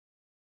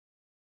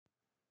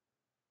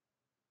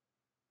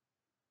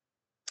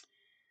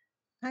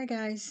Hi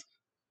guys.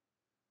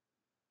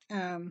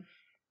 Um,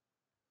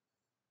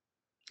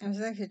 I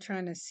was actually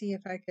trying to see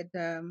if I could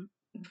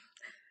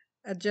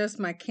adjust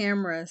my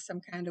camera some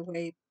kind of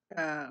way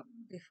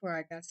before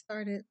I got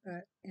started,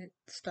 but it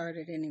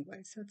started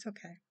anyway, so it's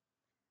okay.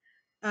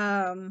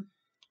 Um,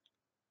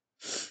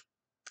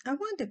 I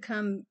wanted to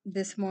come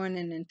this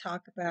morning and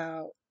talk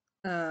about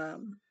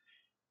um,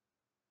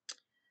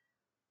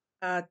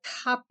 a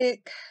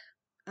topic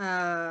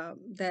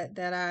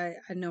that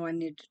I know I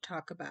need to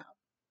talk about.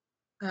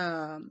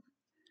 Um,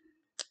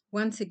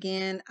 Once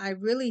again, I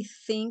really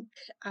think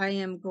I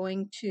am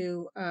going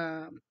to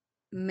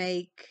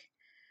make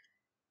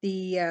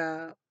the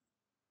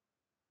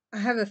I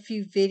have a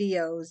few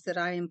videos that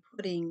I am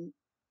putting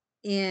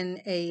in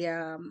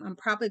I'm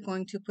probably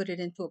going to put it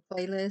into a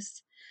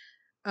playlist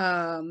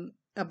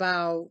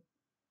about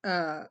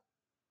uh,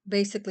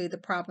 basically the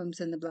problems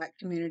in the Black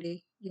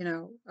community,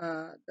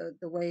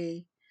 the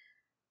way,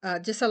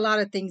 just a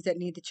lot of things that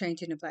need to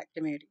change in the Black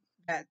community.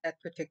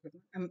 That particular,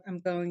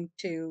 I'm going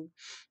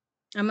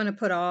to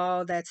put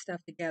all that stuff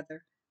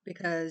together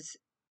because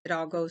it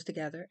all goes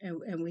together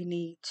and we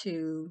need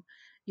to,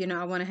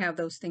 I want to have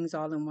those things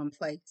all in one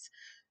place.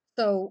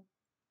 So,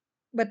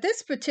 but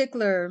this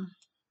particular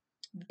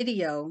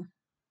video,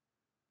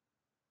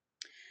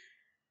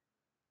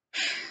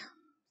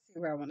 see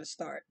where I want to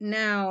start.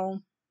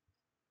 Now,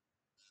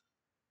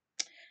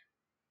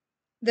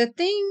 the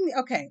thing,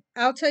 okay,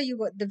 I'll tell you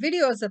what the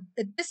video is.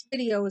 This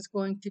video is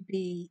going to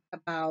be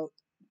about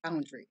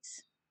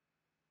boundaries.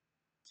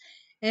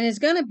 And it's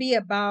going to be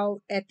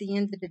about, at the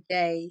end of the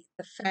day,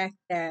 the fact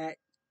that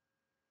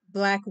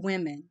Black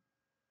women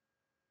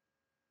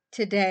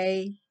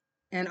today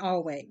and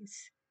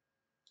always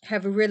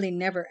have really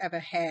never ever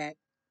had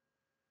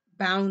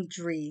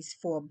boundaries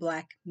for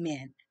Black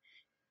men.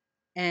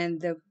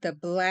 And the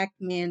Black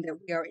men that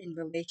we are in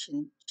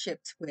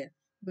relationships with,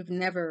 we've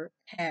never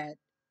had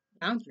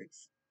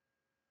boundaries.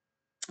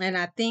 And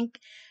I think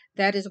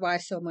that is why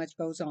so much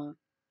goes on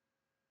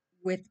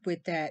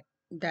with that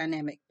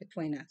dynamic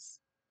between us.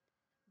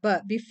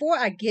 But before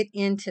I get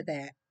into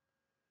that,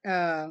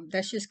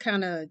 that's just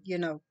kind of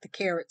the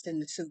carrots in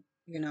the soup.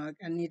 I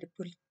need to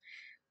put a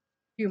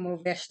few more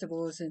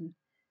vegetables and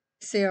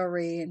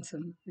celery and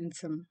some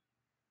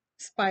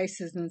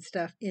spices and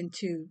stuff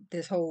into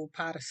this whole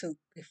pot of soup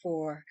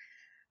before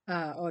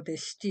or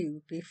this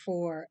stew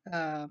before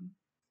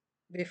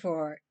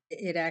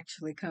it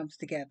actually comes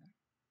together.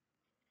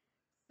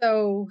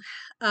 So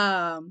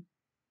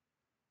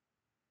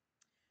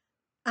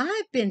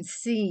I've been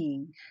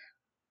seeing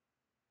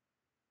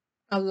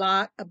a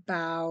lot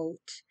about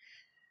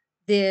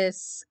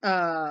this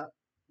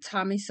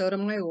Tommy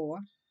Sotomayor,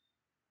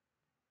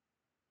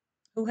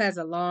 who has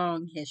a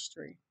long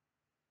history,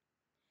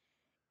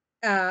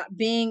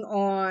 being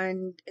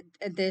on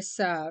this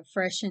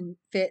Fresh and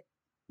Fit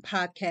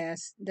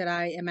podcast that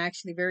I am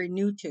actually very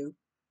new to.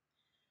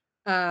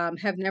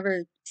 Have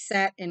never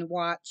sat and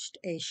watched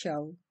a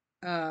show.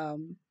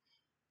 Um,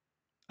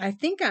 I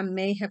think I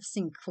may have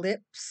seen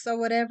clips or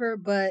whatever,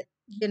 but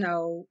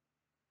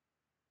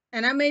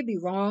and I may be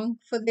wrong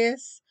for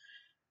this,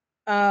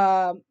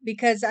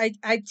 because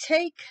I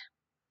take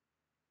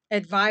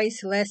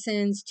advice,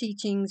 lessons,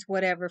 teachings,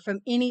 whatever, from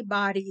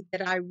anybody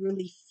that I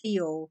really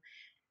feel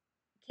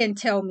can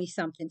tell me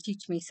something,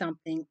 teach me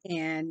something.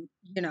 And,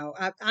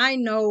 I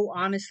know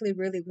honestly,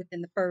 really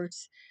within the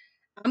first,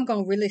 I'm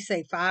going to really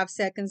say 5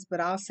 seconds,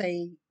 but I'll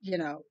say,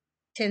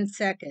 10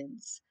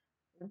 seconds,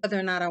 whether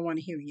or not I want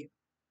to hear you.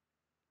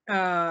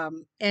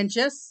 And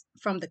just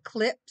from the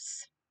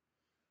clips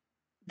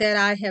that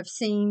I have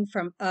seen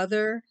from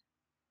other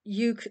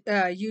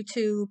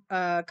YouTube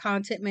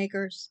content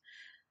makers,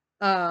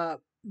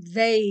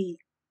 they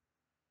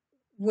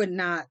would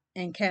not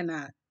and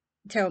cannot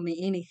tell me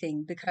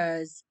anything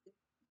because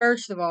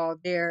first of all,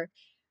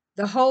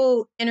 the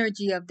whole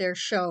energy of their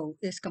show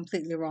is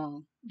completely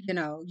wrong.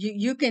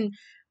 You can,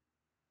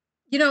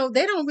 they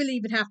don't really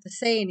even have to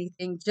say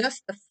anything.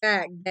 Just the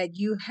fact that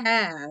you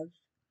have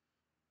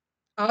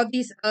all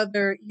these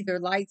other either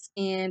light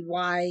skinned,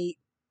 white,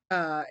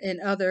 and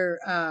other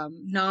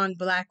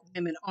non-black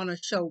women on a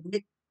show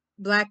with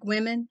Black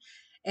women,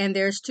 and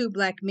there's two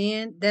Black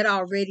men, that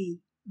already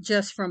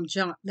just from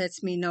jump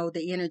lets me know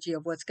the energy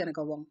of what's going to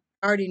go on.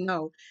 I already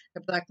know the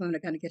Black women are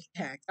going to get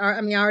attacked.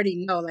 I mean, I already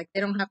know, like,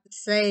 they don't have to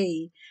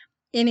say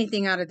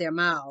anything out of their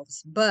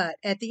mouths. But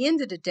at the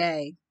end of the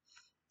day,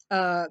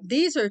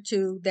 these are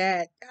two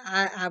that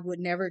I would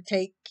never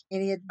take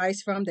any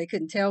advice from. They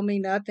couldn't tell me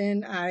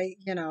nothing.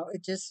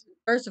 It just,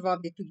 first of all,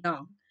 they're too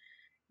young,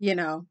 you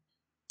know,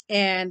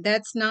 and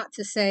that's not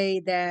to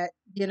say that,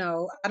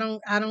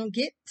 I don't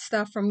get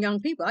stuff from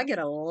young people. I get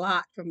a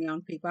lot from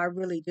young people. I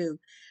really do.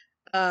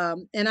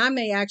 And I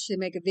may actually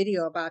make a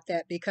video about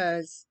that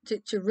because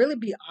to really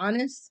be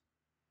honest,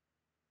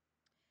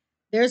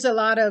 there's a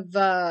lot of,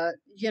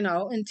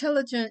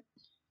 intelligent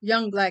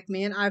young Black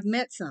men. I've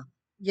met some,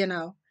 you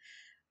know,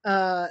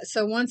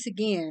 so once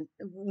again,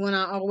 when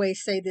I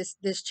always say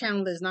this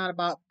channel is not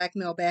about Black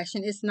male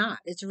bashing, it's not.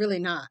 It's really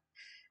not.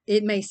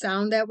 It may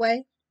sound that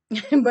way,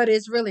 but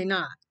it's really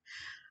not.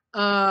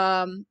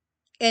 Um,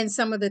 and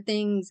some of the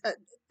things,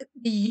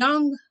 the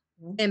young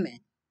women,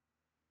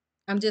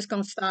 I'm just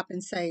going to stop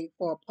and say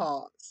for a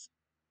pause.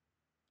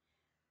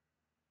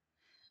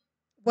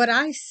 What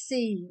I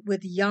see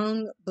with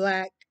young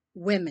Black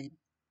women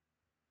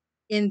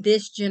in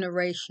this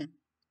generation,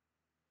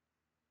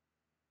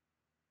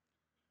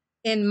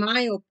 in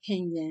my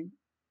opinion,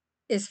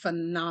 is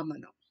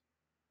phenomenal.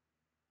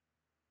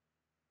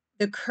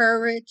 The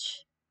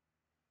courage,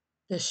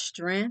 the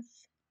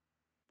strength,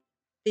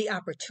 the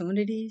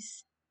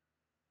opportunities.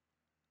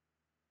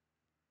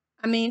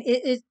 I mean,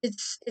 it's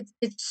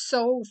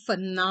so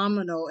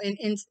phenomenal, and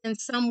in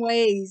some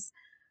ways,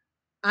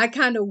 I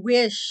kind of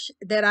wish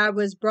that I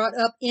was brought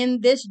up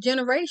in this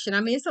generation.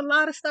 I mean, it's a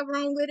lot of stuff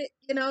wrong with it,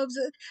 you know. It's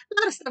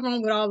a lot of stuff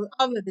wrong with all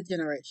of the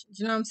generations.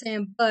 You know what I'm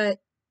saying? But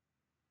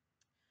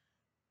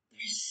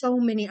there's so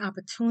many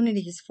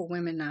opportunities for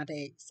women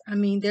nowadays. I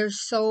mean,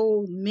 there's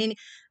so many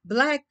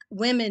Black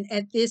women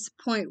at this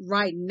point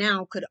right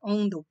now could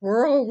own the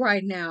world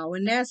right now,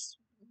 and that's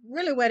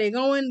really where they're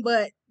going.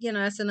 But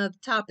that's another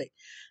topic.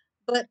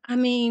 But I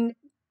mean,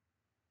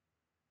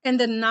 and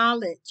the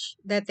knowledge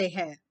that they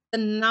have, the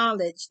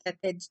knowledge that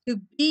they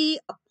to be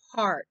a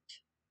part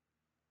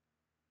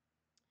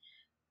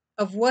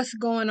of what's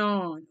going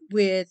on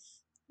with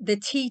the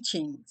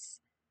teachings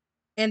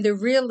and the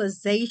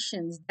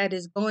realizations that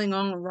is going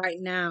on right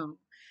now,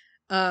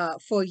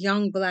 for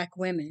young Black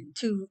women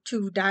to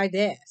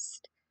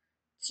divest,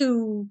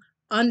 to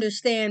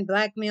understand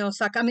Black male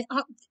psych. I mean,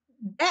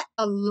 that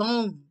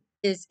alone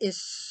is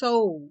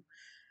so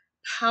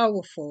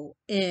powerful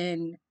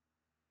in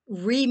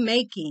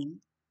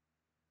remaking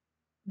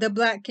the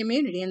Black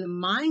community and the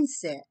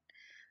mindset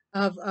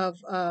of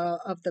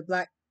the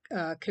Black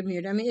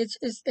community. I mean,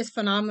 it's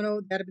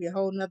phenomenal. That'll be a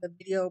whole nother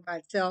video by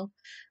itself.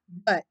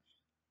 But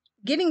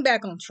getting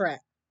back on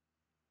track,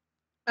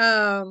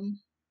 um,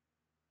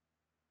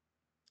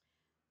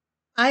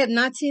 I have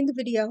not seen the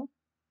video.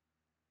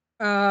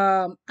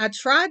 I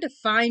tried to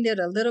find it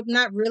a little,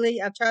 not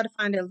really. I tried to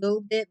find it a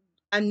little bit.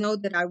 I know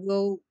that I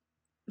will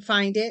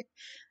find it,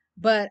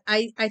 but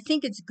I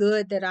think it's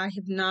good that I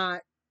have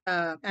not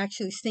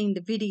actually seen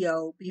the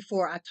video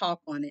before I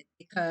talk on it,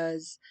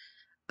 because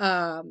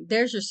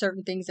there's just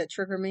certain things that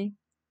trigger me,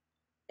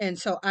 and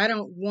so I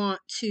don't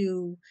want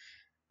to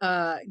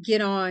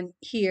get on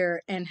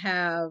here and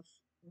have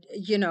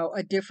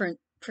a different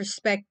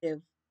perspective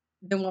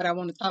than what I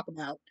want to talk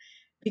about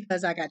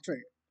because I got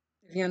triggered.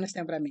 If you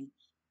understand what I mean.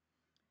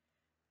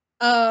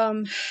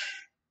 Um,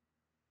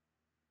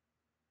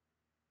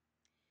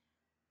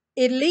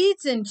 it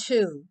leads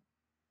into,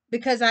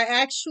 because I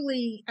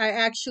actually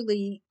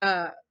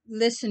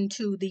listened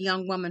to the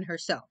young woman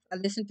herself. I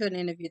listened to an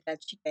interview that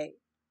she gave.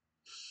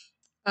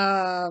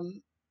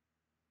 Um,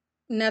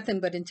 Nothing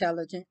but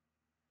intelligent,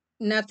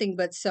 nothing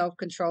but self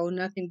control,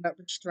 nothing but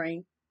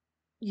restraint.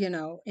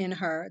 In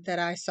her that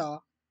I saw.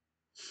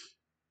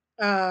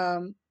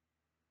 Um,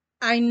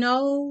 I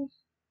know,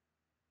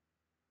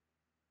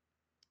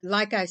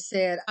 like I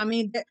said, I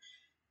mean,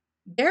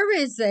 there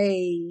is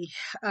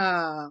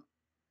uh,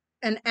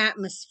 an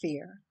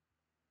atmosphere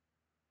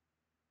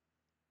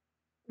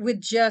with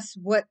just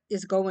what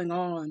is going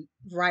on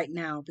right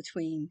now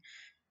between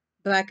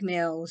Black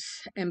males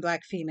and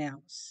Black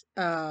females.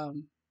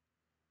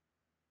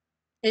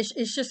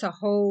 It's just a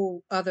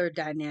whole other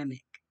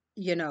dynamic.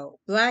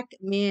 Black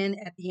men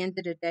at the end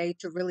of the day,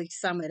 to really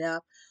sum it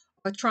up,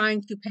 are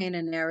trying to paint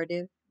a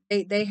narrative.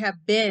 They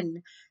have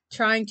been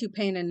trying to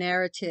paint a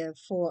narrative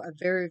for a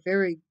very,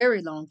 very,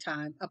 very long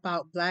time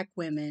about Black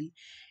women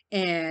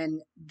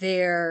and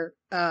their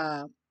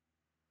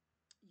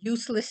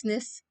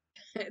uselessness,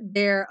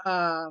 their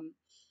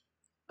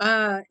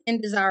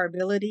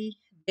indesirability,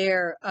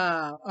 their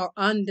or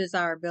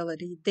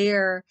undesirability,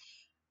 their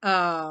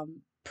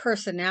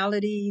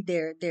personality,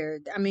 their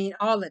I mean,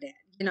 all of that.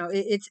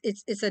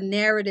 It's a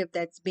narrative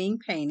that's being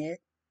painted.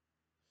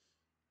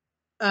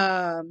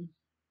 Um,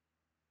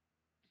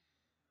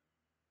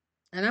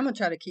 and I'm gonna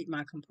try to keep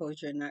my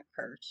composure and not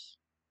curse.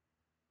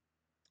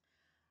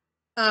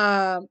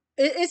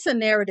 It's a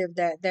narrative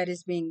that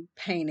is being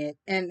painted,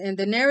 and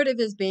the narrative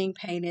is being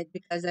painted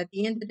because at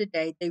the end of the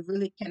day, they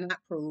really cannot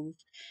prove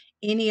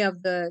any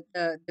of the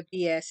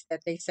BS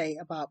that they say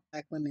about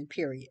Black women.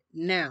 Period.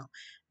 Now,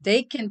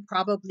 they can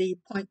probably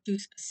point to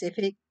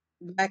specific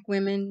Black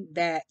women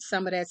that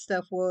some of that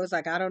stuff was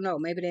like, I don't know,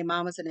 maybe their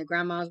mamas and their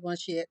grandmas want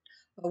shit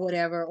or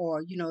whatever,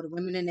 or the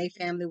women in their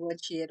family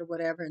want shit or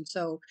whatever, and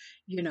so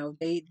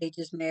they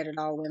just mad at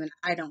all women.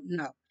 I don't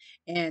know.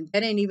 And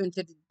that ain't even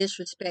to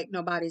disrespect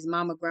nobody's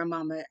mama,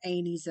 grandmama,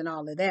 aunties, and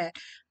all of that.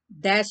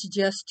 That's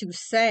just to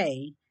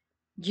say,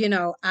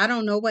 I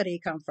don't know where they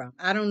come from.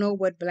 I don't know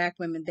what Black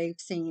women they've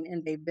seen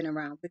and they've been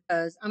around,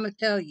 because I'm going to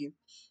tell you,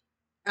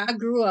 I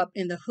grew up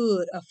in the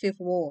hood of Fifth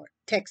Ward,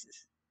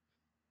 Texas,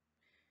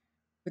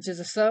 which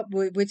is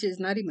which is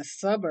not even a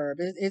suburb.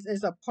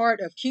 It's a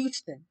part of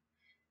Houston,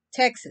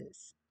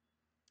 Texas.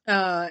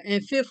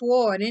 And Fifth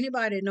Ward,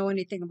 anybody know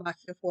anything about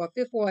Fifth Ward?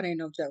 Fifth Ward ain't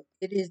no joke.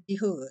 It is the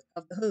hood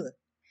of the hood.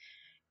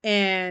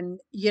 And,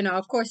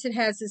 of course it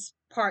has its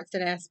parts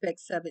and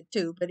aspects of it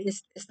too, but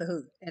it's the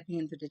hood at the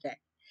end of the day.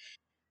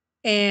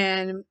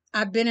 And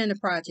I've been in the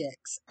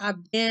projects.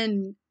 I've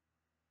been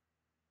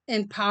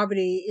in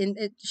poverty, in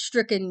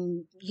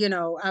stricken,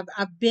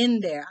 I've been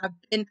there.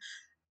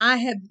 I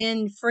have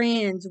been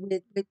friends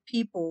with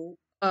people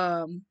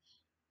from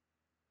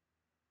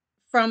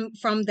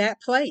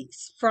that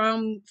place,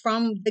 from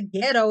the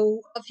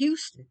ghetto of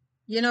Houston.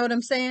 You know what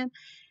I'm saying?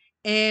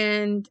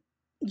 And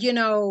you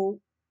know,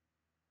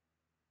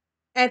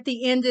 at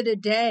the end of the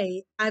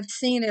day, I've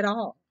seen it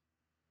all.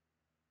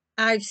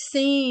 I've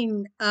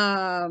seen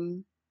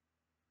man,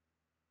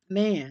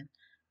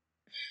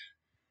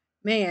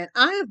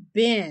 I have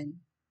been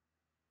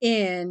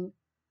in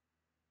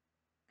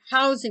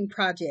housing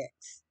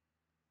projects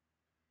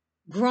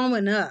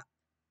growing up,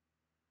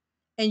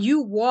 and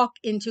you walk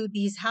into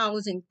these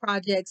housing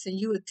projects and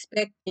you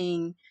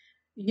expecting,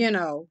 you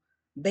know,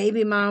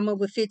 baby mama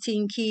with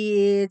 15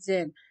 kids,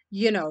 and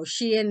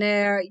she in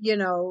there,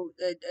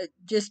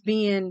 just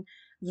being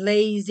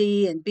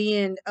lazy and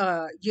being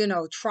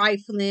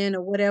trifling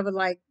or whatever,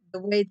 like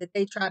the way that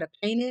they try to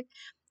paint it.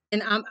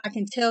 And I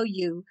can tell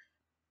you,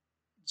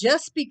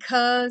 just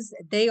because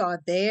they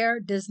are there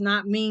does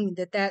not mean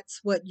that that's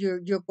what you're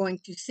going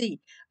to see.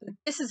 But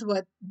this is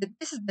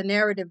the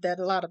narrative that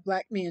a lot of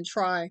black men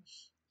try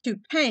to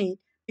paint,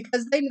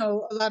 because they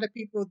know a lot of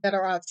people that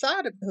are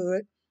outside of the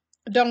hood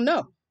don't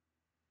know.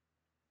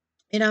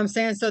 You know what I'm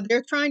saying? So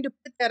they're trying to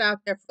put that out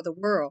there for the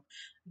world.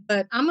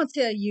 But I'm gonna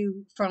tell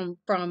you from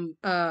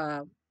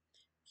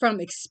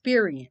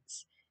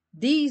experience,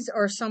 these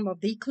are some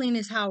of the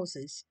cleanest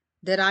houses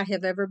that I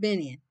have ever been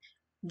in.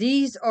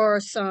 These are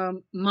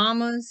some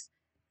mamas,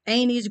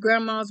 aunties,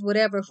 grandmas,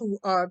 whatever, who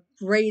are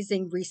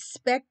raising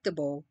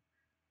respectable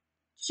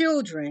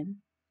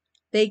children.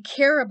 They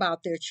care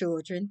about their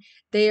children.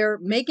 They're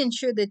making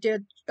sure that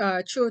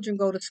their children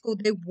go to school.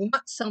 They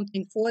want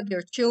something for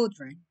their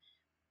children.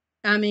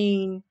 I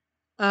mean,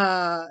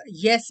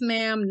 yes,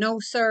 ma'am, no,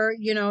 sir.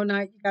 Now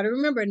you got to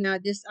remember, now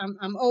this,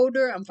 I'm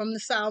older. I'm from the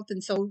South,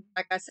 and so,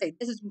 like I say,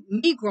 this is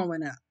me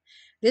growing up.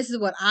 This is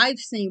what I've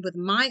seen with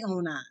my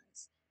own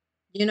eyes.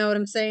 You know what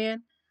I'm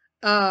saying?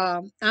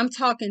 I'm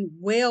talking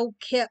well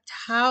kept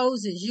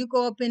houses. You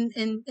go up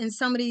in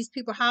some of these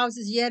people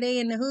houses, yeah, they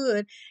in the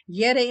hood,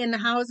 yeah, they in the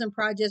housing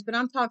projects, but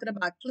I'm talking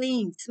about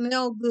clean,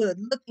 smell good,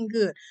 looking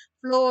good,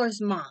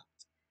 floors mopped.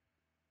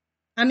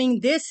 I mean,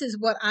 this is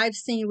what I've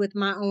seen with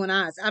my own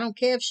eyes. I don't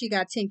care if she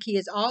got 10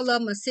 kids. All of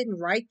them are sitting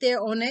right there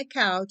on that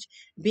couch,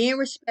 being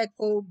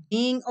respectful,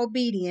 being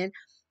obedient,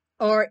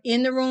 or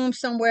in the room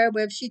somewhere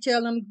where if she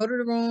tell them, go to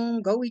the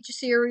room, go eat your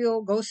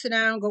cereal, go sit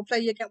down, go play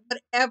your game,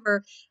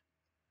 whatever.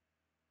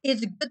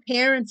 It's good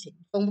parenting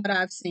from what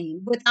I've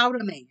seen without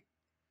a man.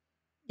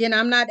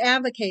 I'm not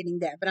advocating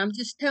that, but I'm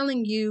just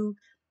telling you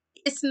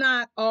it's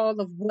not all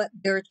of what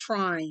they're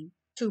trying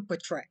to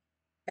portray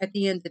at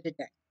the end of the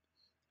day.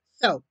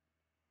 So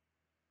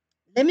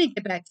let me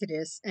get back to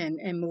this and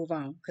move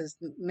on, because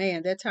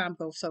man, that time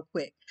goes so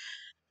quick.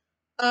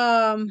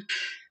 Um,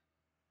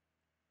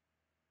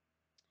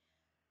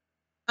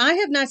 I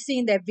have not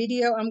seen that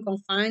video. I'm gonna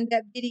find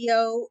that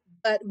video.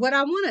 But what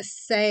I want to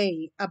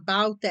say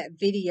about that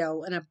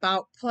video and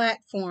about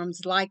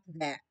platforms like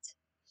that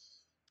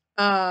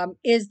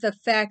is the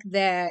fact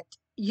that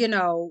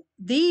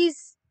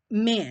these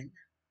men,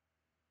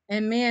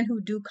 and men who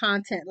do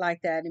content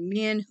like that, and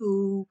men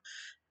who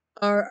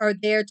are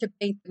there to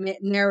paint the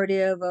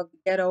narrative of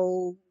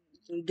ghetto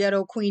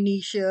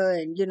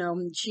Queenisha,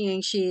 and she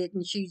ain't shit,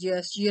 and she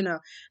just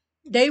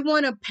they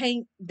want to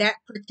paint that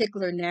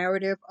particular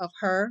narrative of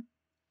her,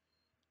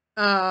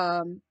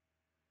 um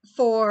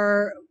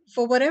for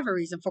whatever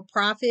reason, for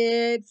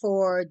profit,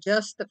 for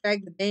just the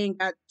fact that they ain't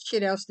got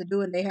shit else to do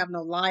and they have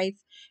no life,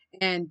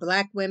 and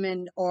black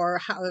women, or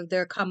how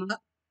they're come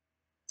up.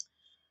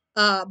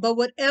 But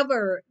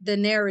whatever the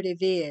narrative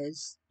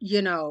is,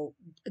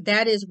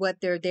 that is what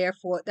they're there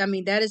for. I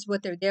mean, that is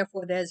what they're there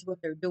for. That is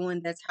what they're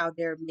doing. That's how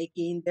they're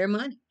making their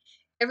money.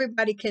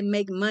 Everybody can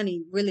make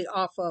money really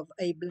off of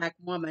a black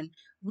woman,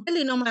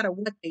 really, no matter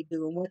what they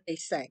do and what they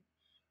say.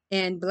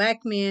 And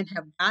black men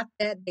have got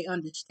that. They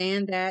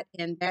understand that.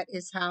 And that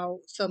is how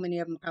so many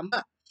of them come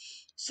up.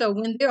 So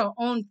when they're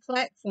on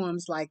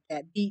platforms like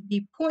that,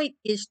 the point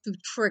is to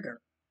trigger.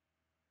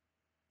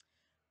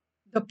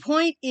 The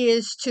point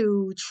is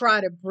to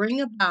try to bring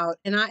about,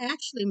 and I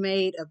actually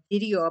made a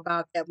video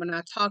about that when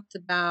I talked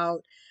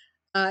about,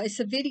 it's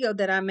a video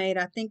that I made,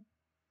 I think,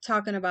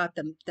 talking about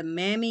the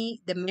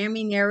mammy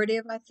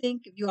narrative. I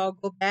think if you all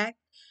go back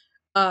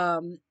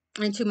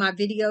into my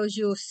videos,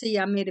 you'll see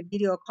I made a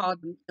video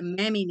called the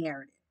mammy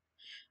narrative.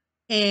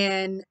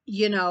 And,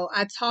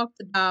 I talked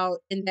about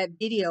in that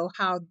video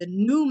how the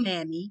new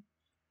mammy,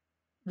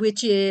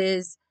 which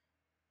is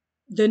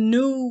the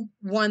new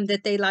one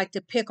that they like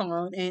to pick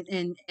on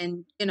and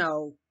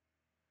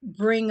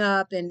bring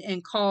up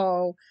and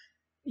call,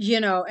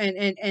 and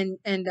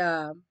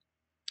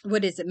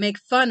what is it, make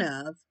fun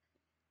of,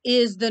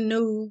 is the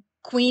new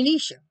Queen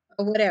Isha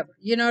or whatever.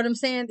 You know what I'm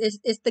saying?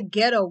 It's the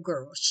ghetto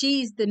girl.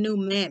 She's the new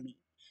mammy.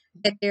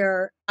 that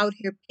they're out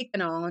here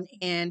picking on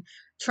and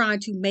trying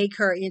to make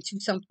her into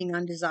something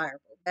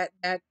undesirable.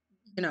 That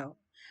you know.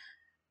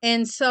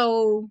 And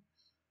so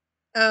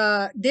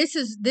this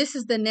is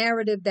the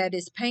narrative that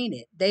is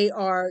painted. They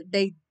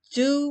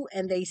do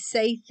and they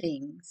say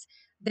things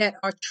that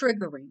are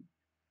triggering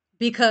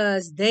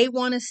because they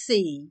want to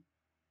see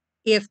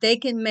if they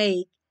can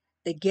make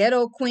the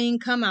ghetto queen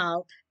come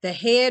out, the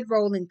head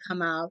rolling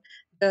come out,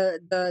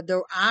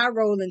 the eye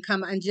rolling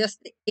come out, and just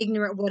the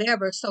ignorant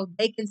whatever, so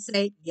they can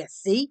say,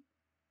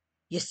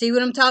 you see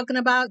what I'm talking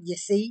about? You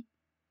see?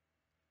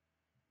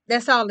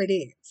 That's all it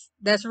is.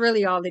 That's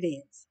really all it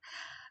is.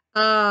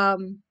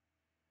 Um,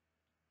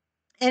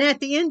 and at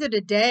the end of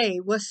the day,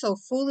 what's so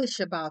foolish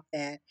about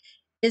that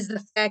is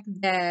the fact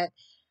that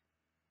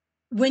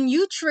when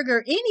you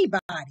trigger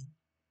anybody,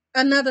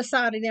 another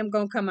side of them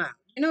gonna come out.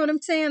 You know what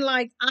I'm saying?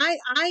 Like I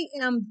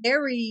am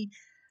very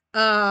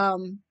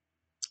um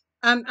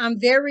I'm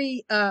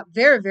very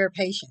very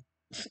patient.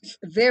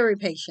 Very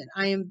patient.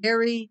 I am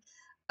very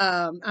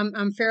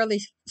I'm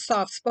fairly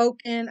soft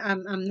spoken.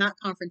 I'm not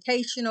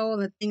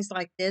confrontational and things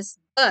like this,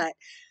 but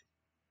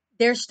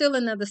there's still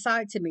another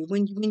side to me.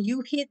 When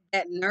you hit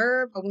that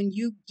nerve, or when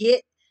you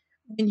hit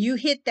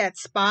that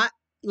spot,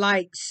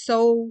 like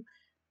so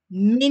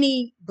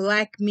many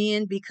black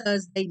men,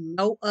 because they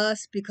know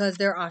us, because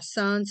they're our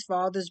sons,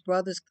 fathers,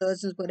 brothers,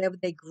 cousins, whatever,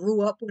 they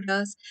grew up with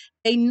us,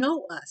 they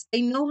know us,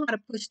 they know how to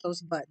push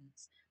those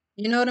buttons.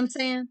 You know what I'm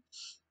saying?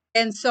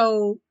 And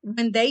so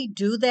when they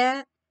do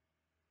that,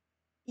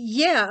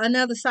 yeah,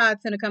 another side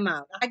finna come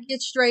out. I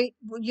get straight,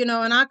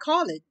 and I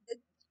call it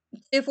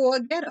fifth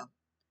ward ghetto.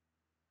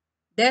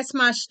 That's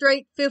my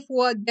straight fifth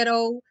ward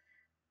ghetto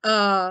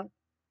uh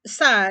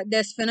side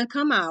that's finna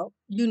come out.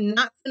 You're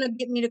not finna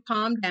get me to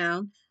calm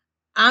down.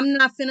 I'm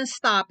not finna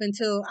stop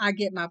until I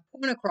get my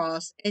point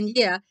across. And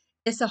yeah,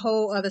 it's a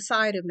whole other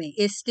side of me.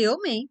 It's still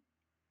me.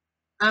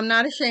 I'm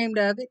not ashamed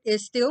of it.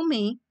 It's still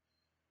me.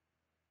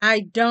 I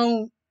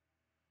don't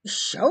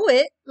show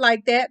it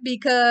like that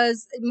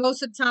because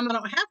most of the time I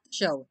don't have to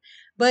show it.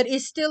 But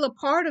it's still a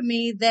part of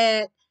me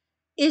that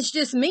it's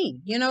just me.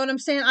 You know what I'm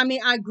saying? I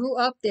mean, I grew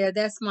up there.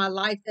 That's my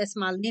life. That's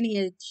my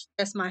lineage.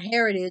 That's my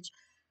heritage.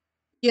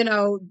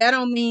 That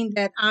don't mean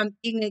that I'm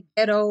ignorant,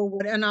 ghetto,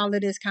 and all of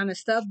this kind of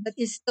stuff, but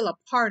it's still a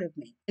part of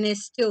me and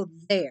it's still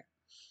there.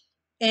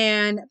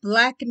 And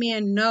black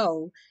men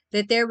know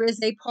that there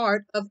is a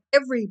part of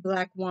every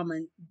black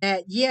woman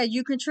that, yeah,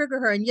 you can trigger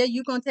her and yeah,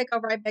 you're going to take her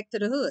right back to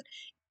the hood.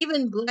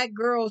 Even black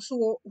girls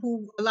who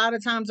a lot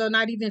of times are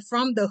not even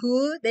from the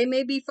hood, they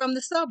may be from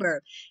the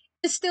suburb.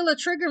 It's still a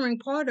triggering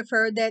part of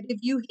her that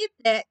if you hit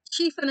that,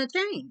 she finna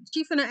change.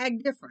 She finna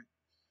act different.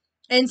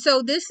 And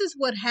so this is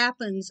what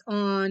happens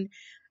on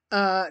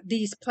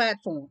these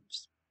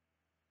platforms.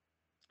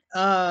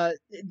 Because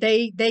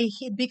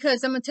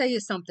I'm gonna tell you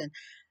something.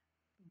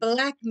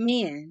 Black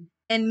men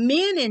and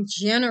men in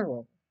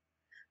general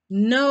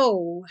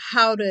know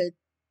how to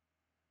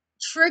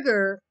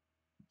trigger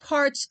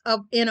parts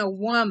of in a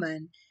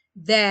woman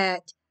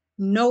that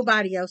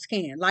nobody else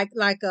can.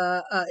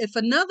 If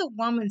another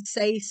woman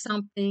says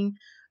something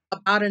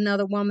about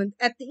another woman,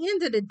 at the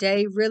end of the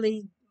day,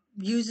 really,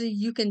 usually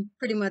you can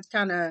pretty much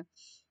kind of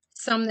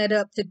sum that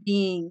up to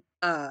being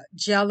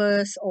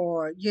jealous,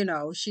 or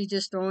she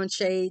just throwing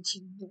shade.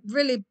 She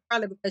really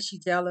probably because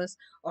she's jealous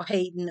or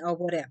hating or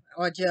whatever,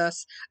 or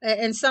just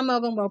and some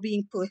of them are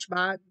being pushed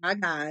by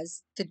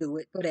guys to do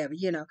it, whatever,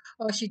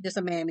 or she just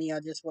a mammy or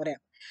just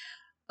whatever.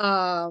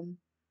 um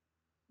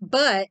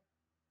but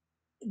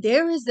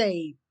there is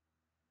a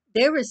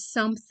there is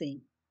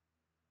something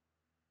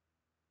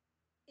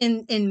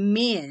in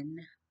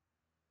men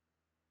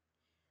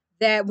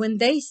that when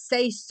they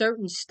say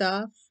certain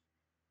stuff,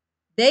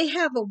 they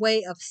have a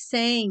way of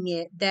saying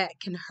it that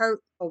can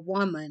hurt a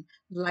woman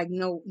like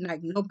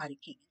nobody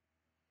can.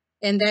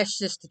 And that's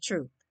just the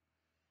truth.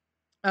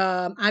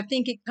 I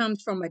think it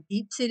comes from a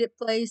deep-seated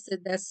place.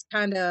 That's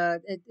kind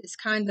of it's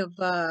kind of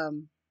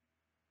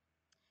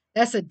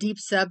that's a deep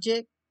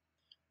subject.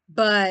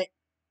 But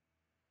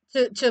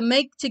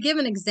to give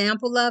an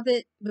example of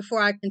it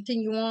before I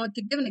continue on,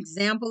 to give an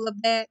example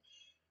of that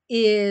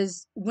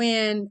is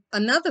when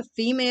another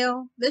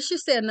female, let's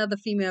just say another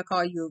female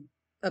call you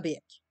a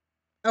bitch.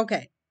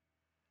 Okay.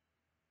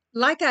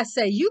 Like I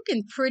say, you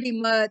can pretty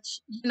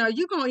much,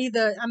 you're gonna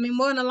either, I mean,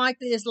 more than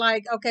likely it's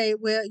like, okay,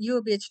 well, you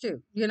a bitch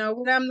too.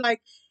 But I'm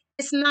like,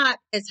 it's not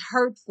as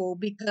hurtful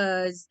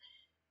because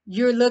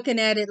you're looking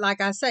at it,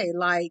 like I say,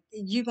 like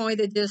you're going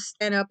to just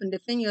stand up and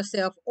defend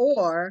yourself,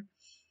 or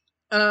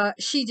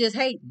she just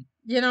hating.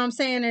 You know what I'm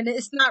saying? And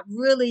it's not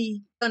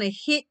really gonna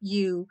hit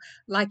you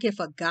like if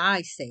a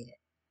guy said it.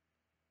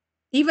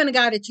 Even a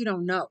guy that you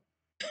don't know.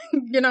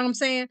 You know what I'm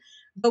saying?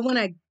 But when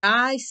a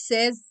guy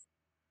says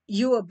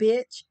you a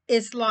bitch,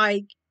 it's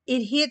like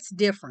it hits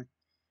different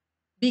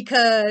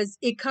because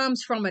it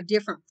comes from a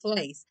different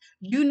place.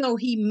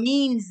 He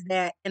means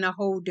that in a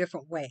whole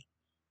different way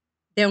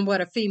than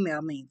what a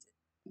female means it.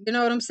 You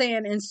know what I'm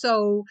saying? And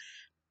so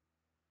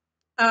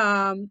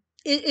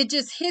it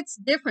just hits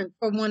different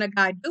from when a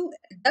guy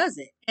does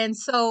it. And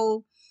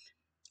so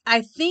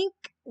I think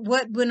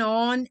what went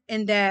on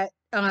in that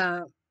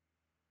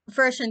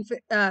Fresh and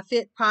Fit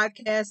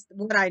podcast,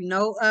 what I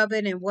know of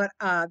it and what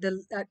I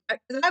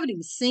haven't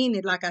even seen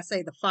it, like I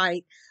say, the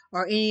fight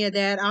or any of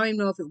that. I don't even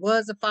know if it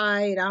was a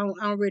fight. I don't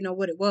really know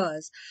what it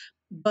was,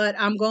 but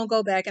I'm gonna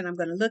go back and I'm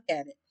gonna look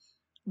at it.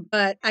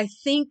 But I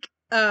think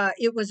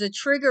it was a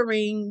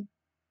triggering.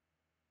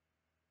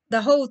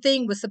 The whole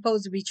thing was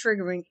supposed to be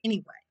triggering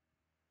anyway.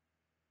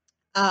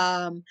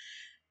 Um,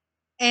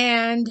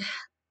 and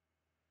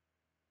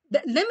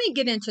let me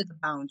get into the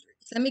boundaries.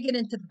 Let me get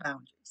into the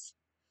boundaries.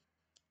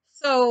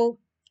 So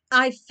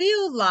I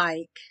feel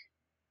like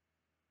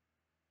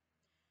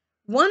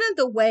one of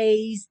the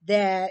ways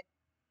that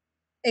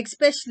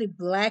especially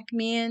black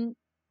men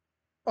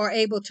are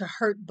able to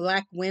hurt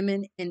black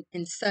women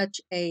in such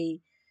a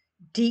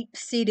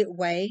deep-seated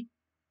way,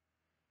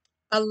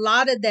 a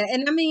lot of that,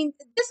 and I mean,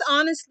 this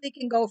honestly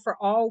can go for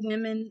all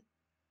women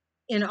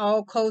in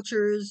all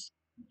cultures,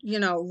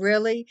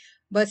 really.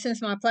 But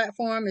since my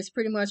platform is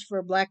pretty much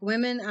for black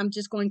women, I'm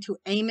just going to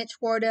aim it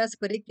toward us,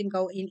 but it can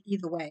go in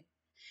either way.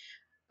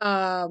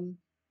 Um,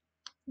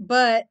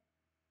 but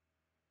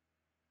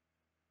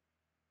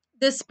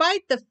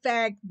despite the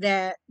fact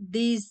that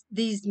these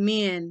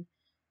men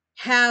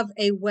have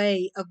a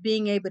way of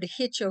being able to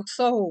hit your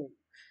soul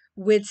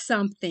with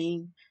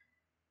something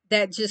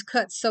that just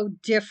cuts so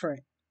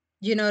different,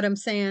 you know what I'm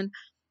saying?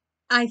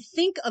 I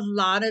think a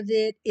lot of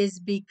it is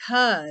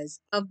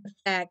because of the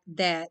fact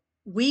that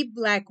we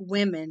black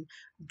women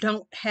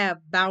don't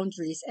have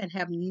boundaries and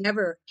have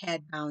never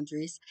had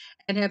boundaries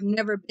and have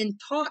never been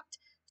taught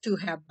to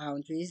have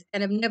boundaries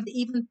and have never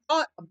even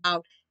thought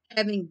about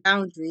having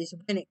boundaries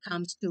when it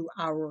comes to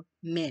our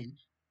men.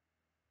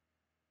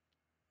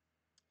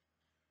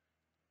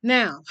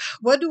 Now,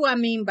 what do I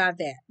mean by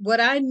that? What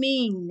I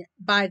mean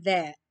by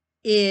that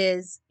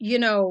is,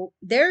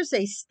 there's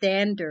a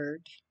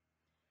standard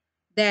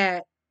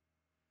that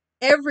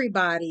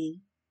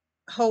everybody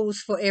holds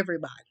for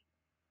everybody.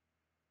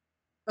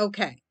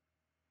 Okay.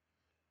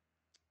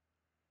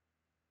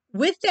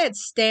 With that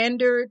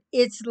standard,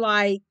 it's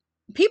like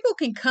people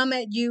can come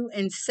at you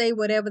and say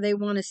whatever they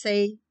want to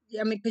say.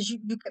 I mean, because you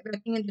at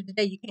the end of the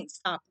day, you can't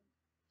stop them.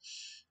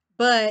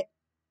 But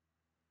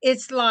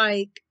it's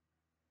like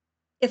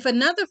if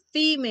another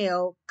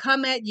female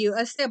come at you,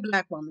 let's say a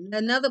black woman,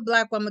 another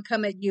black woman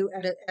come at you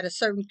at a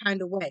certain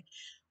kind of way.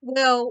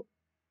 Well,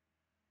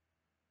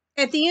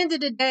 at the end of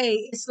the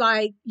day, it's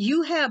like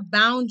you have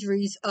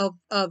boundaries of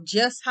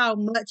just how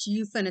much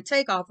you finna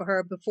take off of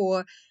her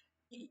before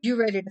you're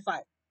ready to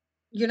fight.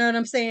 You know what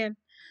I'm saying?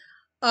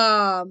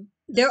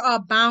 There are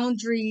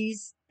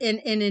boundaries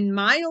in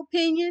my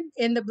opinion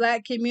in the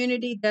black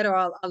community that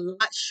are a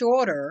lot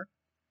shorter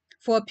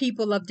for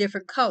people of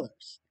different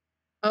colors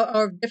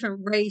or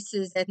different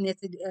races,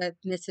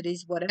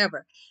 ethnicities,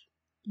 whatever.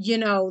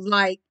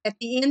 Like at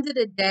the end of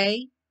the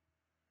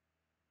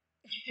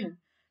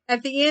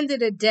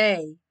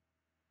day,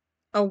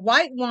 a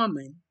white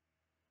woman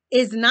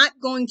is not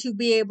going to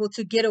be able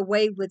to get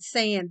away with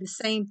saying the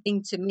same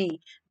thing to me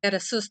that a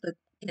sister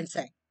can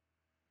say,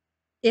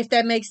 if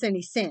that makes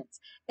any sense.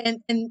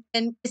 And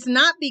it's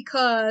not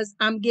because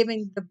I'm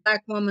giving the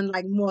black woman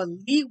like more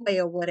leeway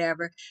or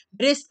whatever,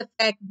 but it's the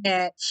fact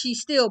that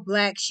she's still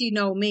black, she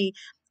know me.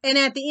 And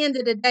at the end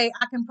of the day,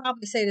 I can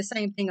probably say the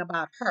same thing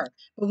about her.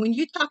 But when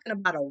you're talking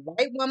about a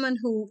white woman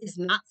who is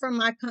not from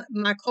my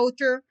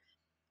culture,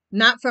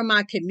 not from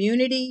my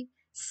community,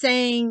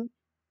 saying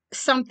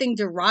something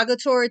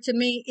derogatory to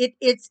me,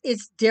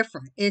 it's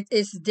different.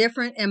 It's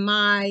different, and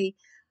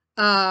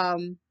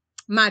um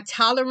my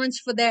tolerance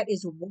for that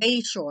is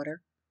way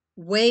shorter,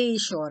 way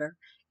shorter.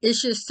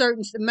 It's just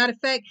certain. Matter of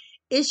fact,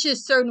 it's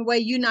just certain way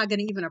you're not going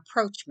to even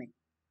approach me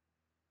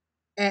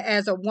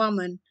as a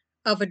woman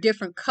of a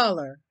different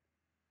color,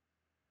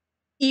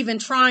 even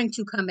trying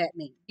to come at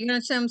me. You know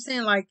what I'm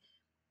saying? Like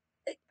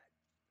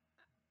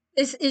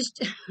it's.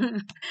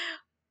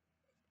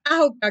 I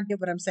hope I get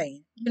what I'm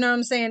saying. You know what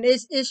I'm saying?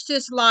 It's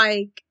just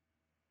like,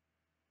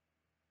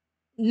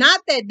 not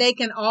that they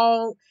can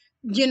all,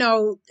 you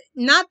know,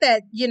 not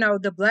that,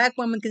 the black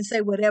woman can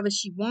say whatever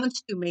she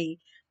wants to me,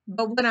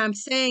 but what I'm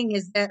saying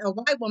is that a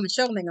white woman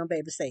surely ain't gonna be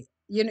able to say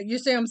it. You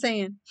see what I'm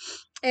saying?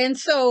 And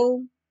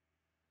so,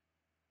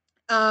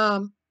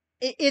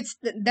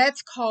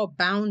 that's called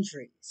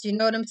boundaries. You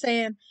know what I'm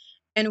saying?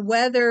 And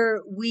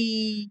whether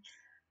we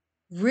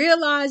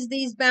realize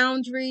these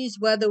boundaries,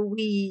 whether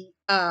we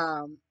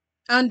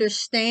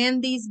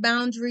understand these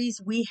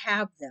boundaries, we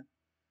have them.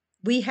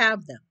 We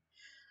have them.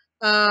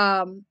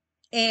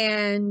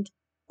 And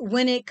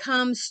when it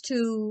comes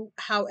to,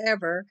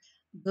 however,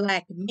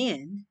 black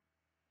men,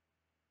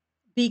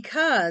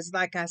 because,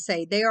 like I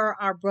say, they are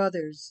our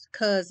brothers,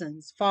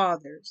 cousins,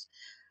 fathers,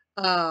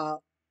 uh,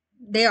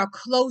 they are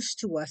close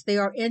to us, they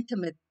are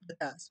intimate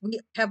with us. We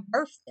have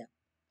birthed them.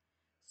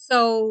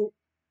 So,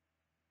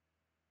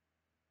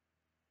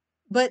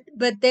 but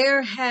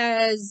there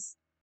has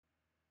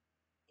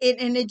it,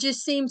 and it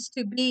just seems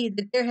to be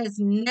that there has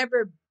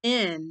never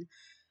been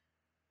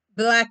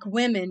black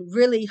women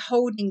really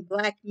holding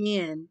black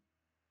men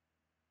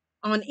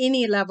on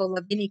any level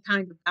of any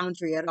kind of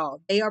boundary at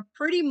all. They are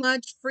pretty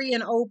much free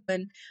and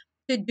open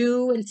to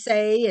do and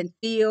say and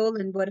feel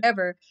and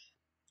whatever,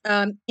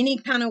 any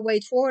kind of way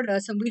toward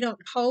us, and we don't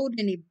hold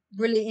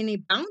any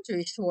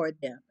boundaries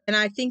toward them. And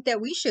I think that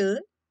we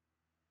should,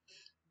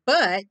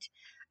 but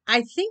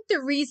I think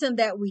the reason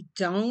that we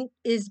don't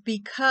is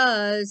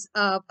because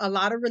of a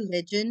lot of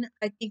religion.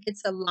 I think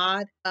it's a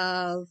lot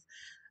of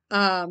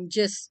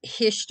just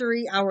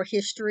history,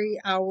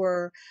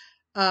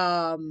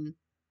 um,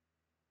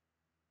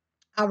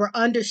 our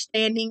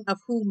understanding of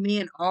who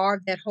men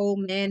are, that whole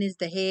man is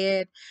the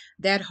head,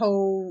 that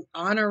whole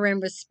honor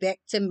and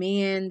respect to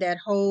men, that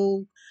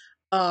whole,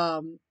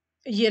 um,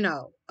 you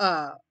know,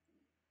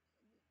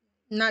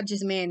 not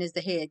just man is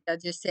the head. I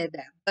just said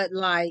that, but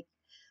like,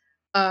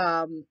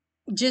 um,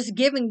 just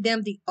giving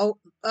them the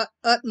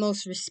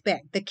utmost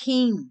respect, the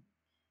king.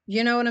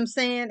 You know what I'm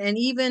saying? And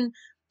even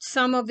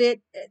some of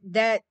it,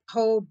 that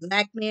whole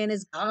black man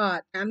is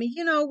God. I mean,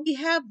 we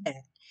have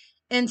that.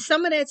 And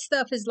some of that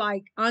stuff is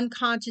like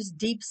unconscious,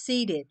 deep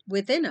seated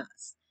within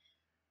us.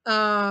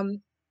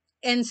 Um,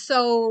 and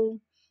so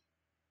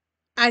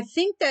I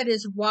think that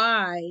is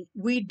why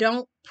we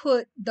don't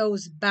put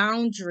those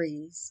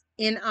boundaries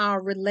in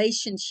our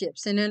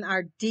relationships and in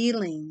our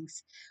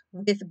dealings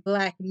with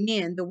black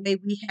men the way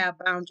we have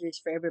boundaries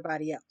for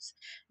everybody else.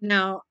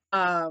 Now,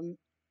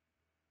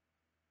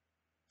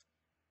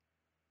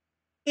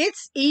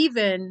 it's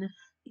even,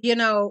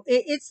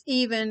 it's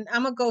even,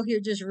 I'm gonna go here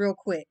just real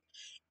quick.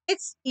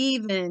 It's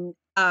even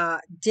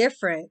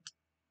different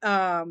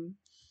um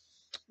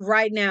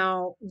right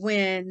now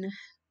when,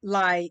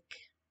 like,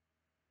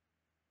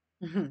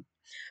 I'm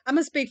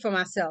gonna speak for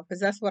myself because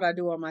that's what I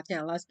do on my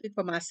channel. I speak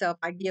for myself.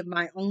 I give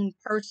my own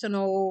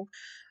personal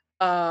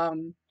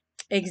um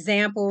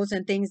examples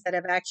and things that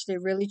have actually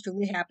really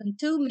truly happened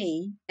to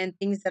me and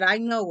things that I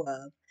know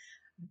of.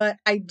 But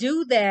I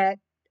do that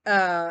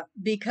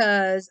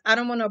because I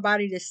don't want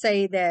nobody to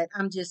say that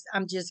I'm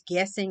just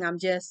guessing, I'm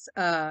just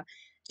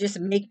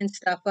making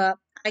stuff up.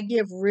 I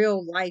give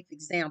real life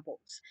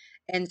examples.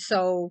 And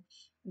so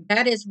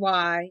that is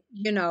why,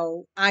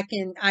 I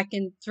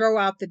can throw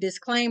out the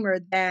disclaimer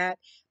that,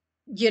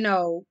 you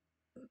know,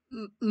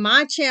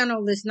 my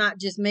channel is not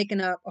just making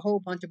up a whole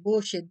bunch of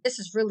bullshit. This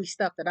is really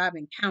stuff that I've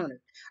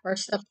encountered or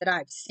stuff that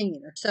I've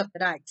seen or stuff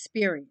that I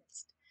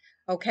experienced.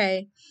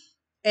 Okay?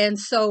 And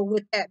so,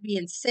 with that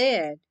being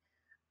said,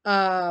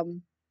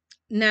 um,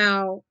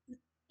 now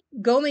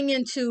going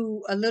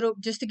into a little,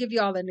 just to give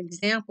you all an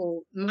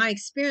example, my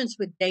experience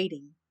with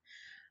dating,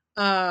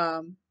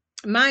 um,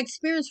 my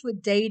experience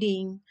with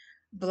dating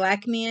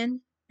black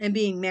men and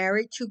being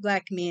married to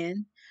black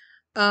men,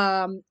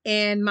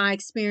 and my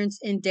experience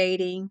in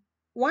dating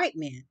white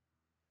men,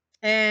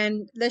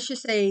 and let's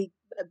just say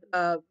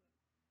uh,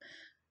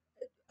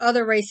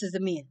 other races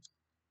of men,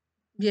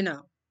 you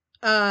know,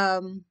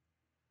 um,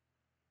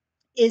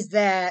 is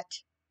that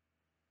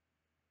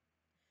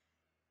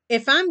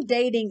if I'm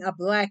dating a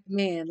black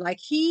man, like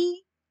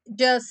he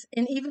just,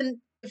 and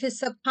even if it's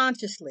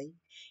subconsciously,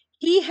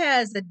 he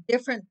has a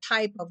different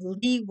type of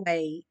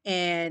leeway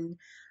and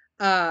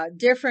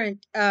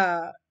different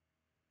amount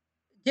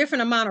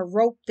of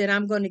rope that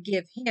I'm going to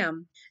give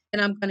him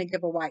than I'm going to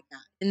give a white guy.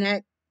 And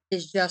that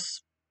is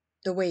just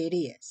the way it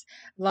is.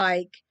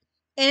 Like,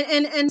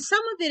 and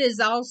some of it is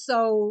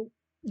also,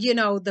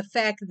 the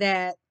fact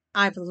that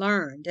I've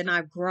learned and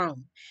I've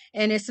grown.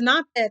 And it's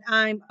not that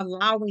I'm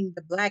allowing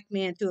the black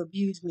man to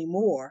abuse me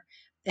more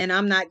and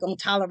I'm not going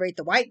to tolerate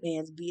the white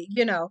man's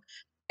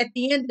at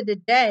the end of the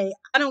day,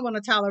 I don't want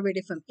to tolerate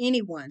it from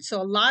anyone.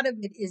 So a lot of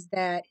it is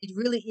that it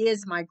really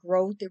is my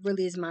growth. It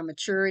really is my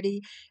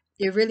maturity.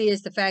 It really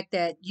is the fact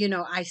that,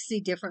 I see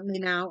differently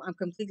now. I'm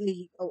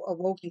completely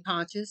awoke and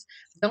conscious.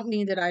 Don't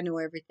mean that I know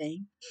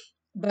everything,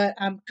 but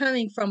I'm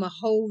coming from a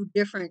whole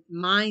different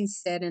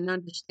mindset and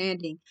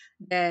understanding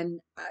than,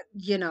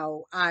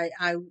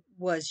 I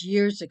was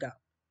years ago.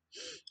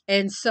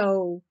 And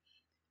so,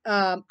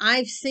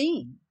 I've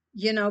seen,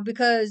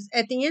 because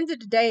at the end of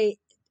the day,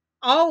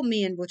 all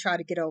men will try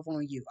to get over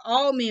on you.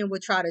 All men will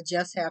try to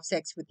just have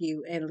sex with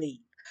you and leave.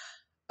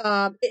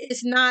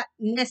 It's not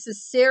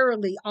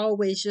necessarily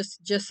always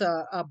just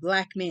a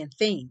black man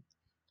thing,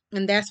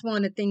 and that's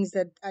one of the things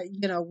that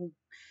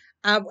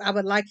I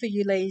would like for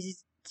you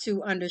ladies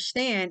to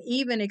understand,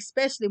 even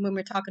especially when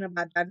we're talking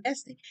about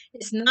divesting.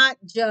 It's not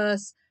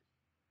just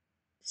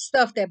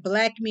stuff that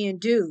black men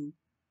do,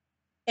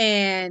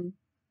 and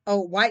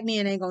oh, white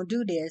men ain't gonna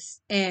do this,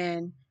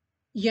 and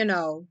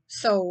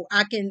so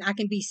I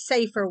can be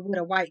safer with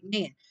a white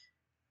man.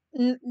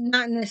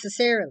 Not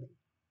necessarily,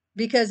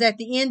 because at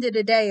the end of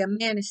the day, a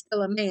man is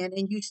still a man,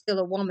 and you still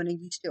a woman,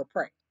 and you still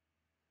pray.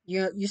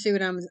 You see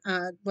what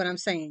I'm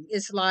saying?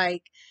 It's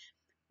like,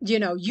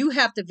 you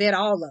have to vet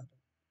all of them.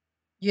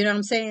 You know what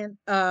I'm saying?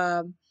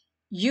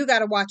 You got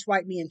to watch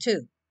white men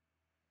too,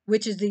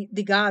 which is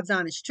the God's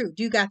honest truth.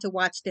 You got to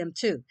watch them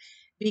too,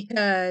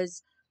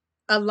 because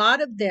a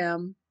lot of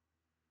them,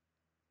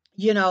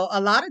 a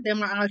lot of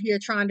them are out here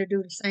trying to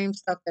do the same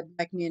stuff that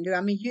black men do.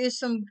 I mean, here's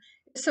some.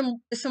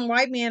 some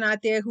white men out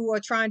there who are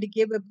trying to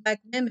give it black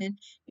women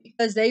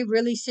because they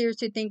really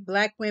seriously think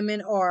black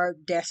women are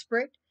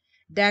desperate,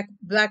 that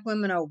black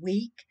women are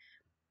weak,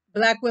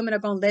 black women are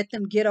going to let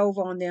them get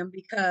over on them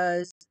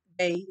because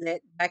they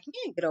let black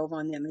men get over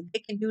on them, and they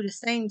can do the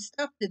same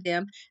stuff to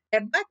them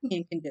that black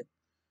men can do.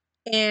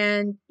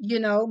 And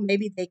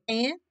maybe they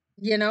can,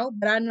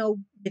 but I know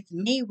with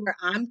me, where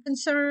I'm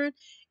concerned,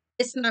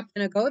 it's not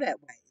going to go that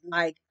way.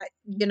 Like,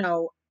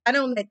 I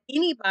don't let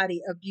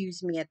anybody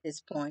abuse me at this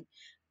point.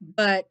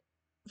 But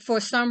for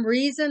some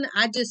reason,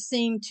 I just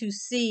seem to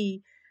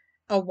see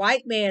a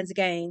white man's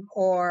game,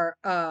 or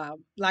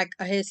like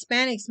a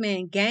Hispanics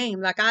man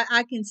game. Like,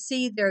 I can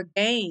see their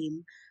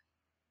game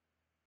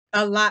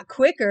a lot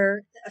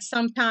quicker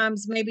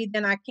sometimes, maybe,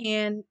 than I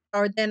can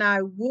or than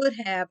I would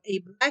have a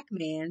black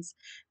man's,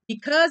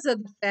 because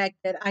of the fact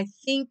that I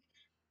think,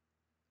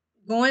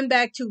 going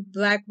back to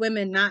black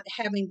women not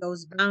having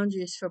those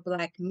boundaries for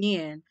black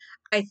men,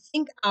 I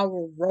think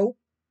our rope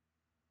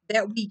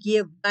that we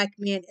give black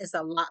men is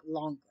a lot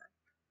longer,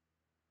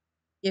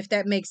 if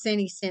that makes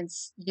any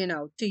sense,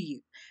 to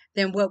you,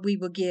 than what we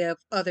would give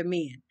other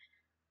men.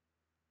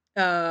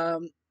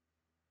 Um,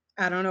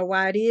 I don't know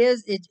why it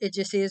is. It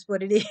just is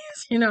what it is.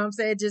 You know what I'm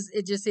saying?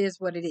 It just is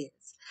what it is.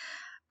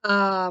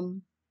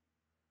 Um,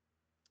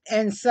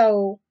 and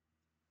so,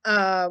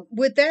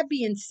 with that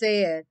being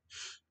said,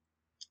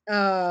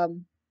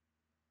 um,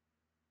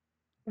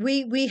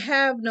 we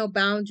have no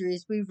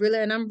boundaries. We really,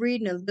 and I'm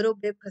reading a little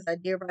bit because I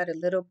did write a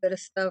little bit of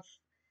stuff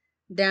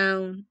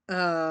down.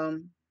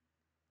 Um,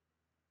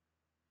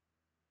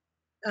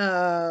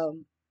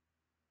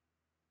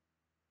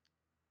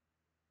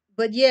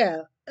 but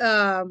yeah,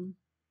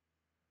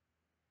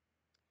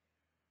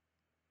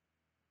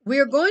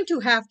 we're going to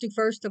have to,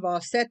 first of all,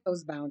 set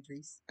those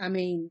boundaries. I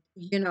mean,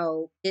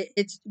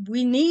 it's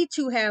we need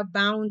to have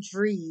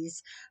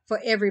boundaries for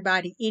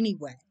everybody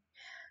anyway.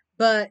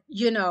 But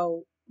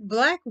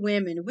black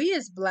women, we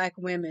as black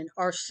women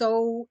are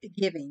so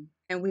giving,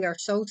 and we are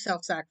so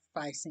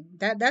self-sacrificing.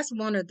 That's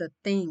one of the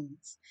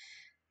things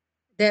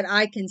that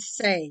I can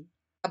say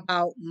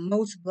about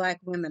most black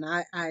women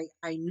I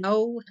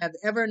know, have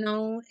ever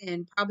known,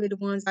 and probably the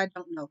ones I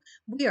don't know.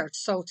 We are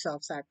so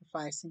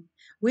self-sacrificing.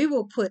 We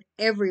will put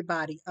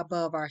everybody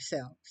above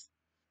ourselves.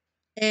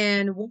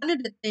 And one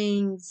of the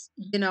things,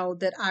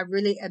 that I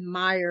really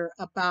admire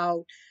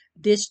about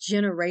this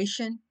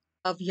generation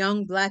of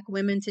young black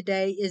women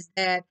today is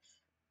that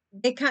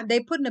they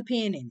putting a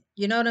pin in it.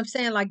 You know what I'm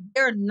saying? Like,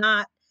 they're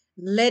not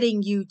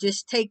letting you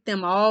just take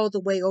them all the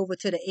way over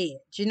to the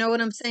edge. You know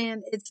what I'm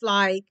saying? It's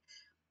like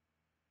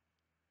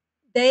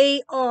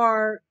they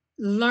are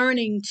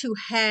learning to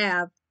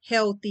have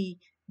healthy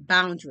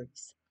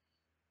boundaries.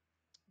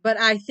 But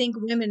I think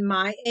women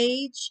my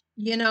age,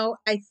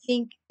 I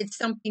think it's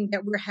something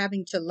that we're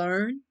having to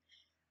learn.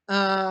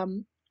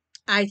 Um,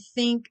 I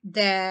think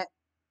that,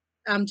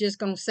 I'm just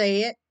going to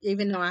say it,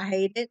 even though I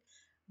hate it,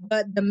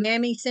 but the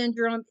mammy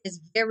syndrome is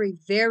very,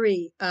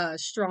 very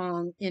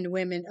strong in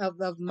women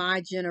of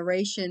my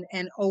generation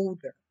and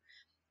older.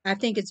 I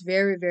think it's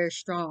very, very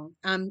strong.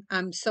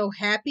 I'm so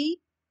happy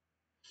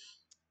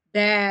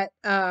that,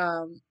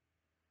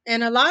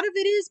 and a lot of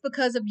it is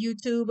because of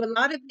YouTube. A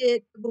lot of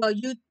it, well,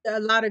 a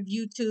lot of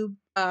YouTube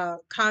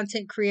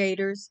content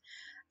creators,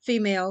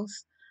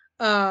 females,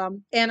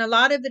 and a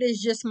lot of it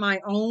is just my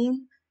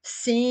own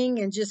seeing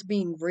and just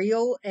being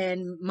real,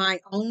 and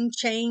my own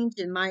change,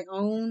 and my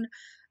own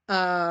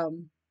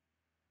um,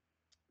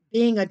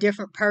 being a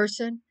different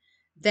person.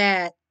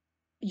 That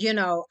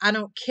I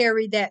don't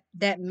carry that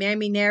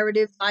mammy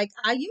narrative like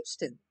I used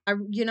to.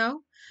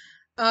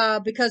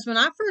 Because when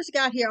I first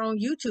got here on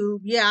YouTube,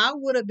 yeah, I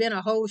would have been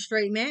a whole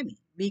straight mammy,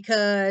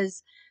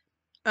 because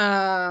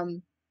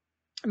um,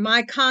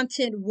 my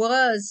content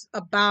was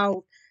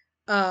about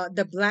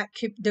the black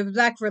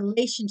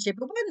relationship.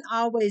 It wasn't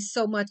always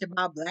so much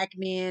about black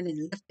men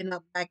and lifting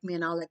up black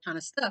men, all that kind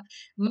of stuff.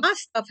 My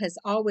stuff has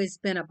always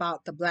been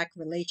about the black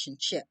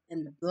relationship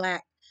and the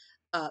black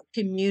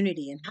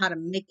community, and how to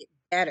make it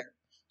better,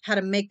 how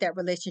to make that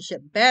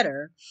relationship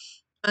better,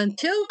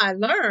 until I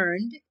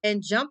learned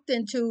and jumped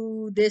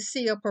into this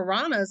sea of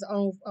piranhas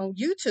on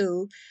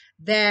YouTube.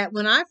 That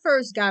when I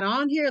first got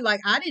on here,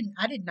 like, I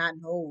did not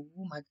know.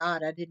 Oh my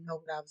God, I didn't know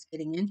what I was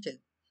getting into.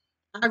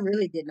 I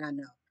really did not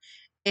know,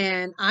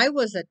 and I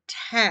was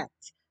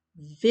attacked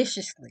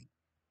viciously.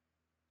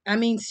 I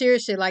mean,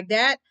 seriously, like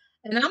that.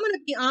 And I'm going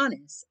to be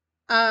honest.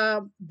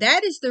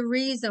 That is the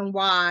reason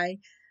why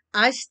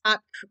I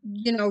stopped,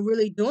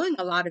 really doing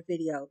a lot of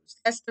videos.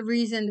 That's the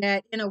reason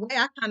that, in a way,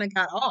 I kind of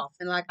got off,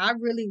 and like, I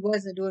really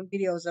wasn't doing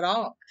videos at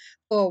all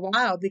for a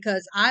while,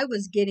 because I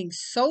was getting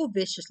so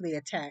viciously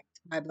attacked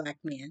by black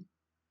men.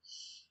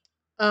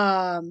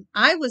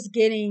 I was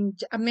getting,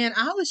 man,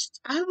 I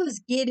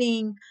was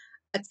getting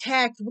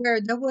attacked where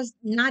there was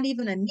not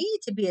even a need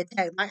to be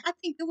attacked. Like, I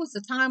think there was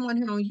a time on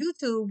here on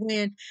YouTube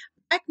when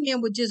black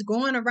men were just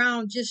going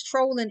around just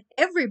trolling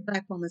every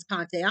black woman's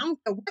content. I don't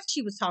care what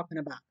she was talking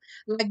about.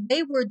 Like,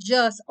 they were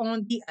just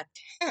on the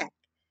attack.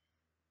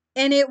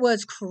 And it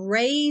was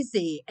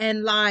crazy.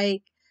 And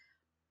like,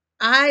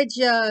 I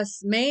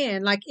just,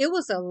 man, like it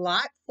was a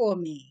lot for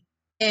me.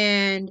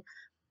 And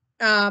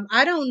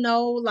I don't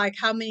know like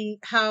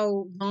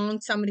how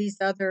long some of these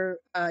other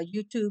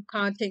YouTube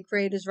content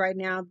creators right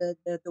now, the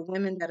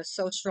women that are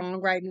so strong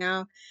right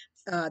now,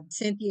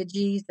 Cynthia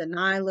G's, the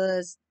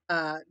Nylas,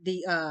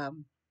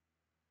 the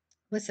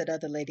what's that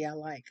other lady I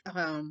like?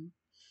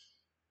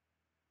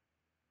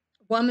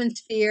 Woman's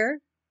Fear,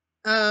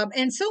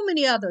 and so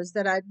many others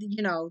that I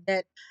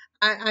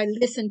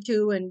listen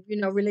to, and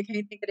really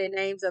can't think of their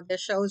names of their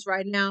shows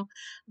right now.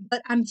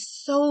 But I'm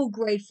so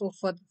grateful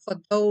for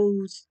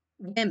those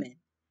women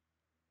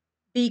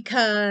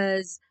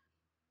because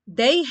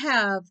they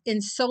have,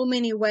 in so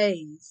many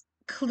ways,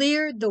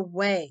 cleared the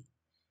way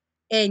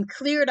and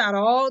cleared out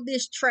all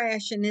this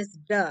trash and this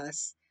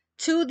dust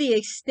to the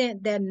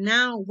extent that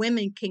now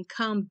women can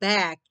come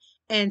back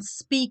and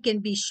speak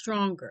and be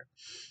stronger.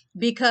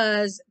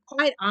 Because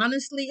quite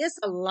honestly, it's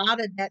a lot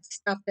of that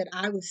stuff that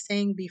I was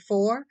saying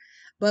before,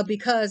 but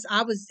because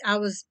I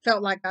was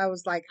felt like I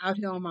was like out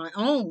here on my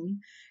own,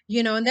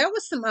 and there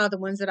was some other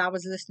ones that I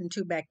was listening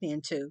to back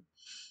then too.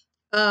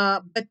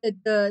 But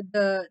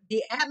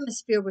the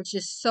atmosphere was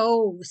just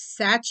so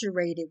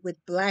saturated with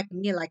black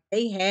men. Like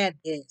they had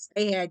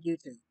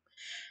YouTube,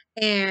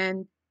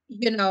 and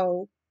you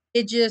know,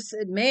 it just,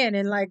 man,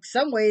 in like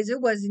some ways,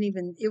 it wasn't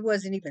even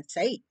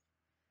safe.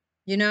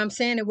 You know what I'm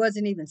saying? It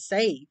wasn't even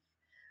safe.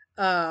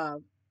 Uh,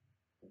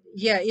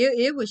 yeah,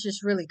 it was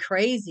just really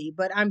crazy.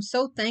 But I'm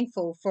so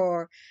thankful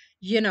for,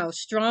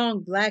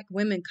 strong black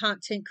women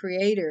content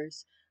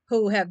creators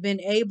who have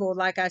been able,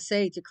 like I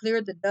say, to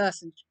clear the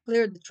dust and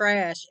clear the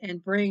trash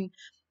and bring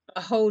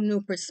a whole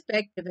new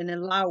perspective and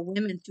allow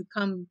women to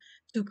come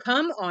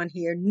on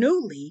here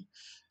newly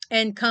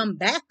and come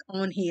back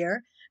on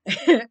here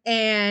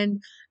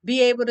and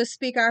be able to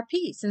speak our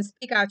piece and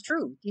speak our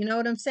truth. You know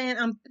what I'm saying?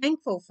 I'm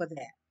thankful for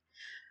that.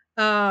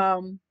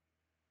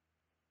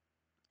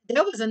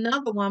 There was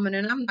another woman,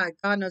 and I'm not,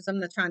 God knows I'm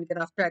not trying to get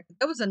off track. But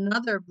there was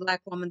another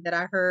black woman that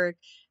I heard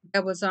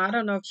that was I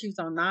don't know if she was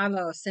on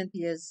Nyla or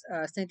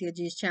Cynthia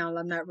G's channel.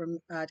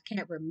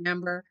 Can't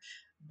remember,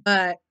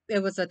 but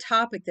it was a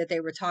topic that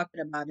they were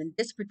talking about. And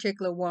this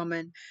particular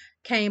woman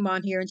came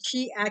on here and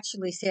she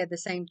actually said the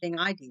same thing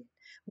I did.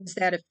 Was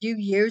that a few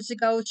years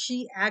ago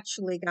she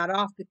actually got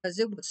off because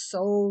it was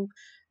so,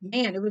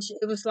 man, it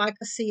was like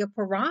a sea of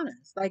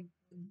piranhas. Like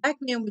black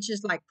men were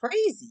just like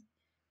crazy.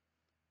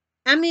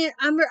 I mean,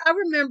 I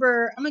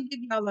remember. I'm gonna give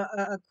y'all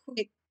a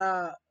quick,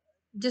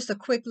 just a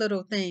quick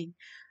little thing.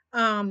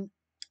 Um,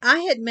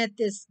 I had met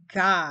this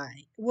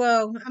guy.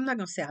 Well, I'm not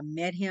gonna say I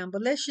met him,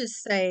 but let's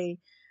just say,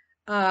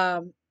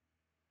 um,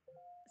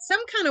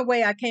 some kind of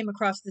way I came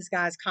across this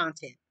guy's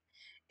content.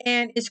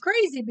 And it's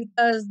crazy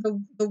because the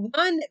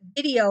one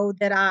video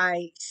that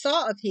I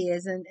saw of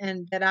his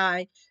and that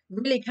I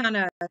really kind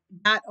of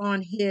got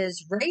on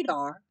his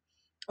radar,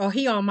 or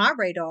he on my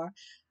radar,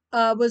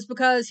 was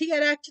because he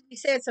had actually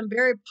said some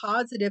very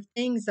positive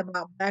things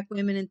about black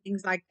women and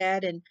things like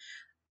that. And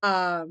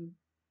um,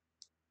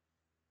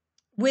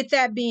 with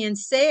that being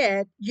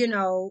said,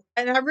 and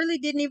I really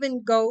didn't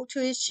even go to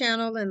his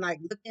channel and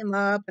like look him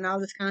up and all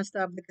this kind of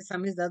stuff because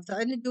some of his other stuff.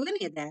 I didn't do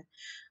any of that.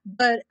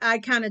 But I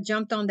kind of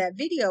jumped on that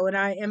video, and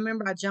I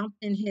remember I jumped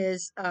in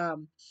his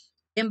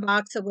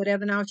inbox or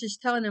whatever, and I was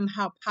just telling him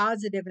how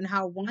positive and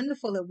how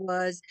wonderful it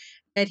was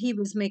that he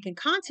was making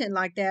content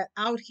like that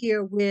out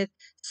here with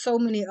so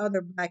many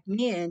other black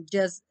men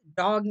just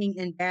dogging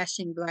and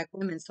bashing black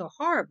women so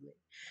horribly,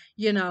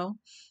 you know.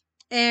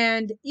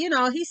 And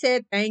he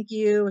said thank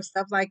you and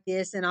stuff like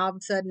this, and all of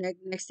a sudden,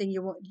 next thing he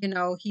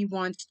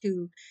wants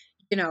to,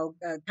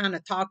 kind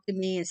of talk to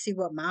me and see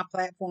what my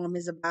platform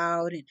is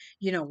about, and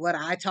what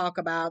I talk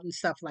about and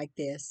stuff like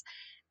this.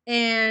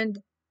 And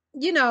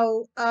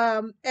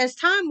as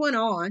time went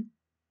on,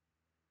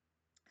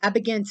 I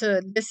began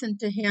to listen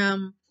to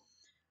him,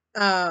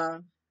 uh,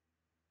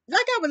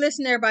 like I would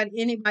listen to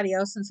anybody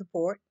else in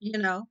support,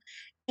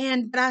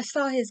 And but I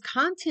saw his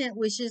content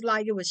was just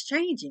like it was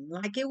changing.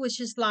 Like it was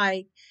just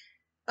like,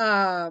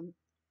 um,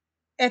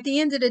 at the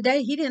end of the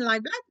day, he didn't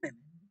like black women.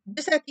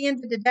 Just at the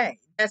end of the day,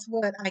 that's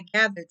what I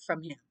gathered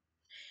from him.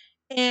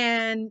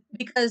 And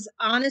because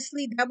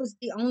honestly, that was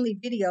the only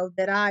video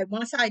that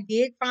once I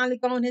did finally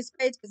go on his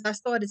page, because I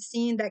started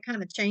seeing that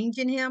kind of change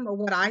in him, or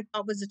what I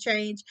thought was a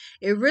change.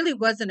 It really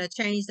wasn't a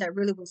change, that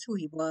really was who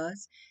he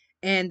was.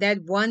 And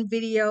that one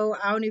video,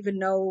 I don't even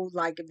know,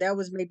 like, if that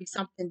was maybe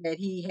something that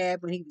he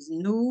had when he was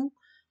new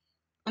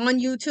on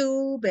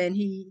YouTube and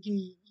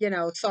he,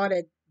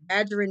 started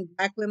badgering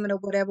black women or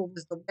whatever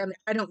was the women.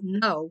 I don't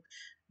know.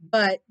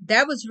 But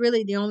that was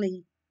really the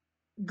only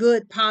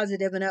good,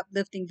 positive, and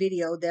uplifting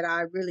video that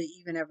I really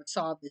even ever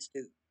saw of this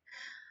dude.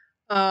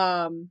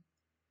 Um,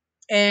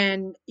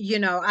 and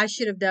I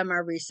should have done my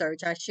research.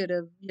 I should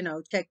have,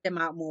 checked them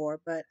out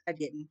more, but I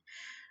didn't.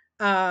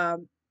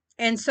 Um,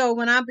 and so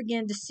when I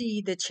began to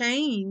see the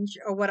change,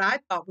 or what I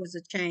thought was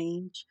a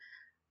change,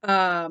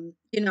 I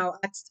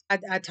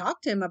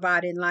talked to him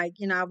about it, and like,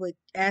 I would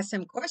ask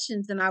him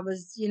questions, and I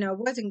was,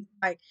 wasn't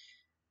like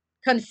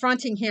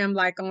confronting him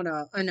like on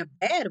a in a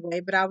bad way,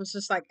 but I was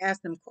just like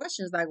asking him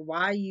questions like,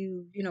 why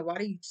you, why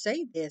do you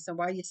say this, and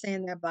why are you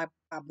saying that about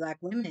black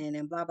women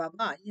and blah blah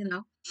blah,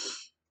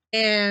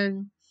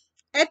 And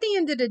at the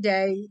end of the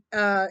day,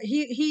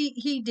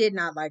 he did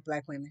not like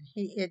black women.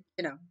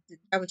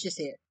 That was just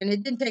it. And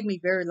it didn't take me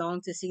very long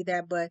to see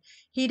that, but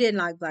he didn't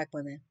like black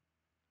women.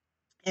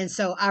 And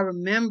so I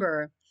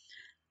remember,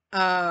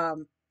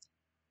 um,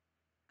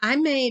 I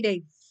made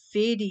a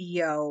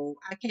video.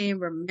 I can't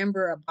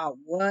remember about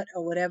what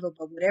or whatever,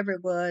 but whatever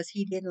it was,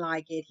 he didn't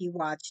like it. He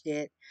watched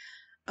it.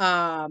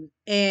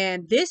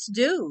 And this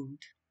dude,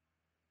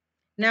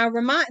 now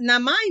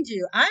mind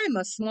you, I am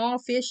a small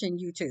fish in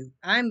YouTube.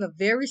 I'm a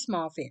very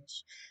small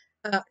fish.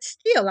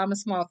 Still, I'm a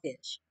small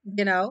fish,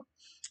 you know.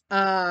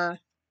 Uh,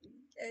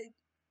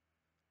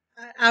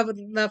 I would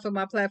love for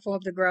my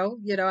platform to grow.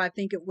 I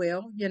think it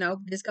will.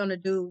 It's gonna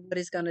do what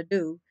it's gonna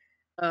do.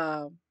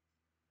 Uh,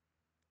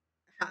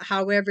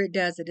 However it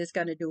does it, it's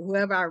gonna do.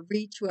 Whoever I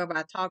reach, whoever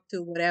I talk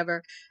to,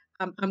 whatever,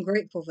 I'm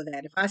grateful for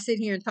that. If I sit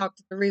here and talk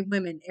to 3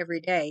 women every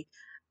day,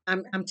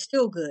 I'm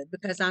still good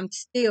because I'm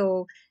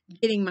still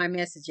getting my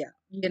message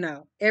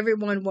out.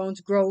 Everyone wants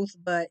growth,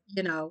 but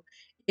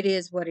it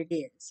is what it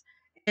is.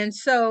 And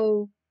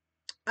so,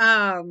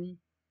 um,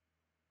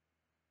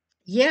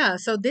 yeah.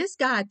 So this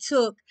guy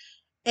took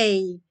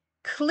a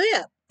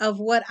clip of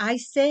what I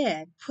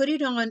said, put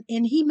it on,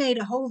 and he made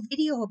a whole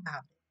video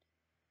about it.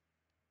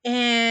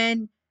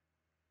 And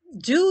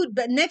dude,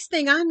 but next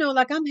thing I know,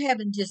 like I'm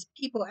having just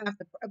people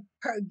after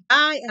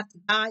guy after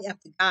guy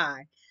after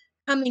guy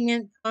coming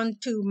in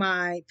onto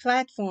my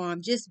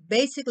platform, just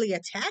basically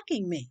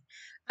attacking me.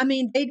 I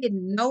mean, they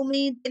didn't know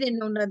me, they didn't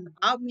know nothing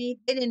about me.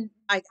 They didn't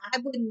like I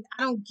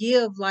don't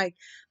give like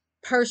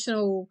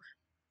personal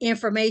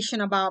information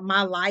about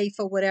my life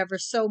or whatever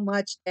so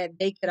much that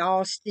they could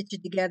all stitch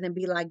it together and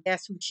be like,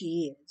 that's who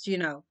she is.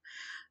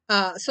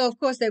 So of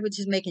course they were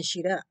just making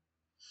shit up.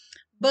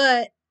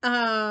 But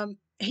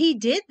he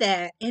did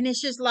that, and it's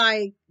just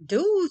like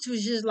dudes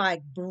was just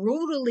like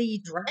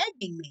brutally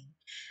dragging me.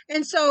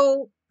 And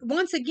so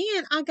once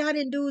again, I got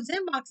in dude's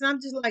inbox and I'm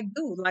just like,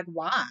 dude, like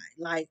why?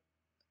 Like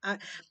I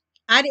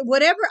I did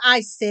whatever I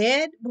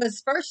said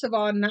was first of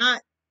all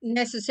not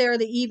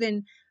necessarily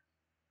even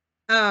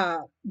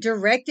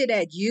directed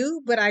at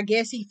you, but I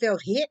guess he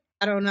felt hit.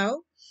 I don't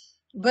know.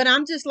 But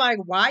I'm just like,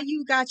 why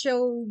you got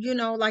your,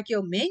 like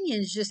your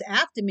minions just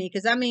after me?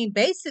 Because I mean,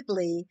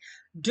 basically,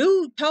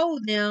 dude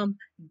told them,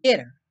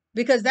 get her.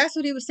 Because that's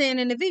what he was saying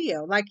in the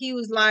video. Like he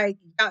was like,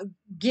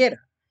 get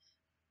her.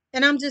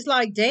 And I'm just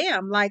like,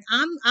 damn, like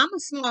I'm a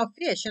small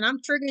fish and I'm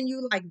triggering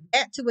you like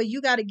that to where you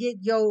gotta get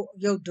your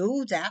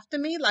dudes after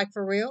me, like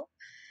for real.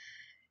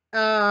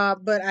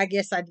 But I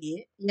guess I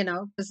did,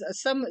 because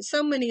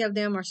so many of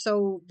them are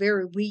so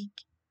very weak,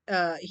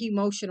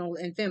 emotional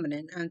and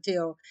feminine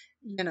until,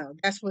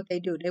 that's what they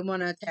do. They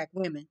want to attack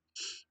women.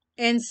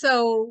 And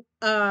so,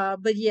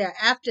 but yeah,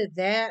 after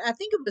that, I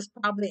think it was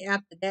probably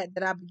after that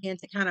that I began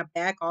to kind of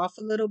back off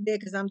a little bit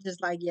because I'm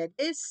just like, yeah,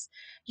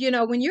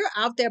 when you're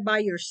out there by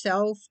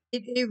yourself,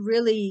 it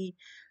really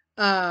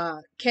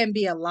can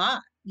be a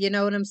lot. You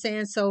know what I'm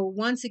saying? So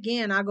once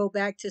again, I go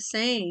back to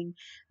saying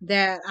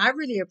that I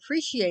really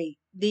appreciate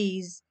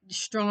these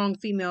strong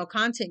female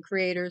content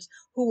creators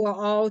who are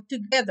all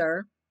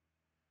together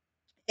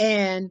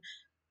and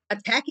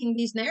attacking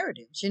these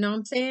narratives, you know what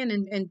I'm saying?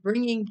 And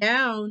bringing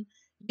down,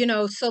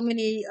 so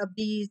many of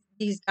these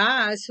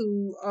guys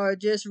who are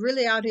just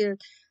really out here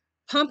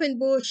pumping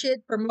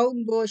bullshit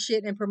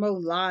and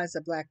promoting lies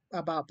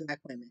about black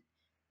women,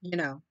 you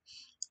know.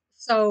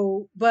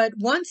 So, but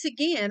once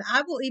again,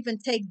 I will even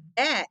take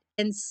that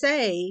and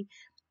say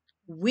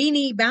we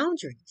need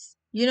boundaries.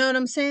 You know what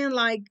I'm saying?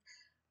 Like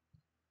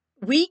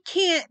we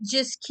can't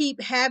just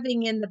keep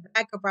having in the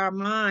back of our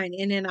mind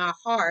and in our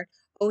heart,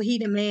 oh, he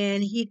the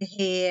man, he the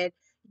head,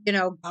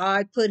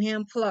 God put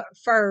him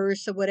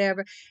first or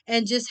whatever,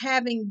 and just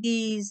having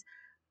these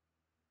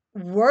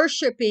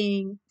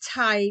worshiping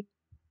type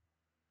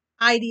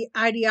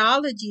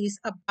ideologies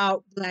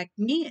about black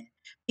men.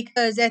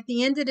 Because at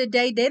the end of the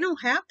day, they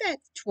don't have that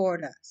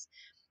toward us.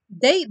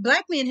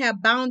 Black men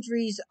have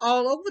boundaries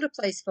all over the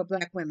place for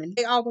black women.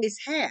 They always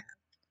have.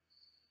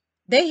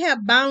 They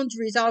have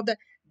boundaries all the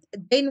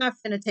they not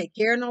gonna take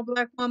care of no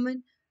black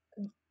woman.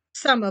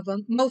 Some of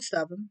them, most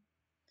of them,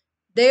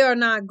 they are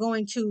not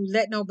going to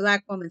let no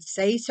black woman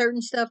say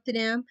certain stuff to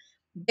them.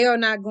 They are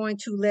not going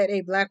to let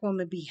a black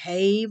woman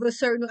behave a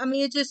certain. I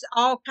mean, it's just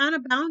all kind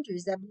of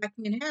boundaries that black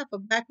men have for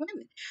black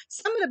women.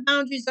 Some of the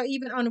boundaries are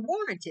even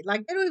unwarranted.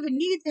 Like they don't even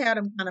need to have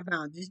them kind of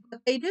boundaries, but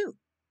they do.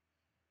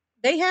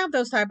 They have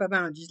those type of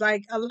boundaries.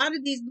 Like a lot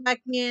of these black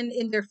men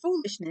in their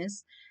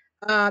foolishness,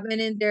 and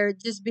in their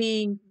just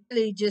being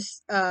really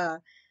just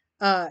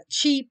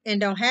cheap and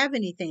don't have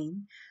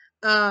anything,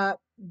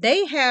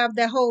 they have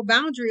that whole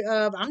boundary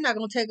of I'm not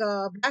gonna take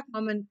a black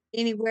woman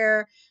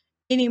anywhere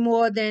any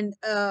more than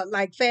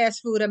like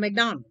fast food or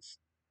McDonald's.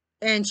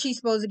 and she's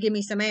supposed to give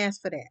me some ass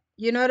for that.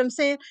 You know what I'm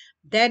saying?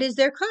 That is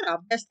their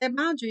cutoff. That's their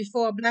boundaries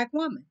for a black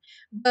woman.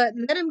 But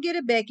let them get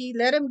a Becky,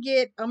 let them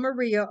get a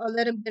Maria, or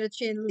let them get a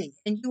Chin Lee,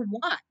 and you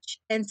watch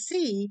and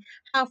see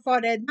how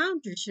far that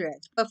boundary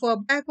stretch. But for a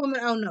black woman,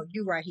 oh no,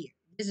 you right here.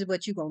 This is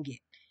what you gonna get.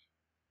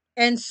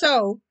 And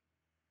so,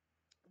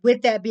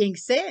 with that being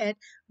said,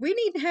 we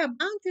need to have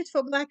boundaries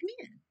for black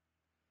men.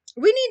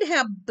 We need to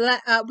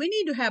have we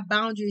need to have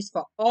boundaries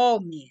for all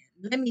men.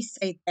 Let me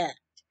say that.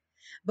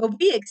 But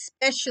we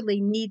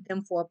especially need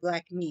them for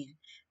black men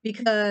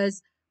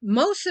because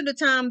most of the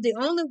time, the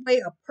only way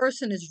a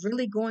person is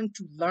really going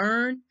to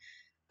learn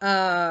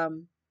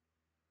um,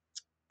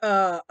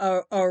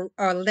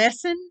 a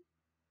lesson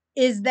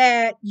is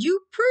that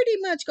you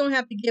pretty much gonna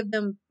have to give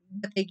them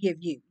what they give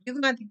you. You're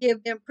gonna have to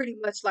give them pretty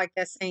much like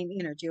that same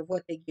energy of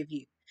what they give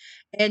you.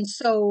 And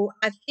so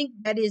I think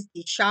that is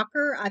the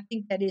shocker. I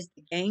think that is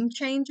the game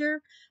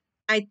changer.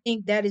 I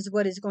think that is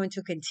what is going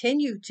to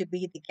continue to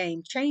be the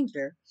game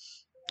changer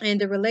in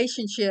the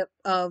relationship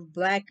of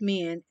black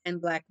men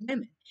and black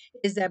women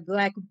is that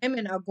black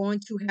women are going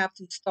to have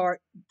to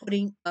start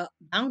putting up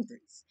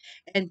boundaries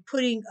and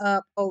putting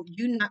up, oh,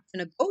 you're not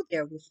going to go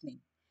there with me.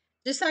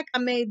 Just like I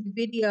made the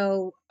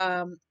video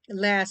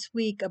last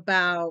week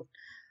about,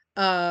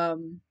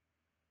 um,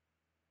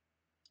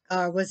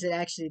 or was it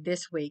actually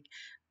this week?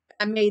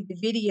 I made the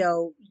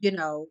video,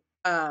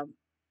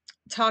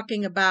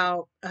 talking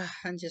about, I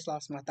just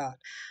lost my thought,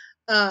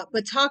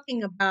 but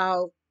talking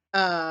about,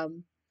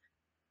 um,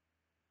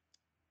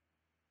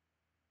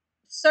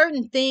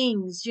 certain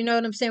things, you know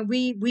what I'm saying?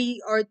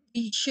 We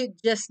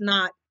should just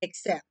not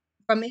accept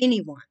from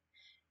anyone.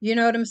 You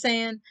know what I'm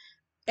saying?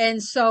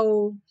 And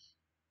so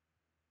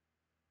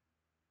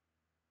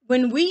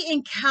when we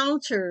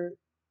encounter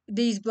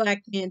these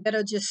black men that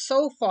are just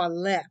so far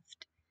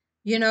left,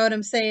 you know what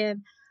I'm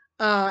saying?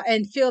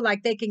 And feel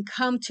like they can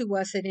come to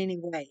us in any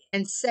way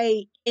and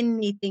say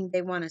anything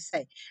they want to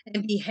say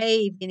and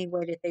behave any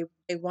way that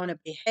they want to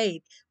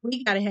behave.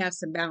 We got to have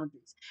some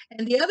boundaries.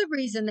 And the other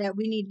reason that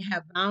we need to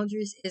have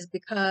boundaries is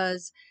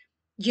because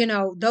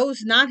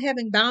those not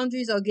having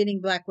boundaries are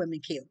getting black women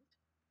killed.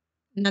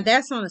 Now,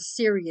 that's on a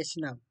serious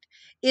note.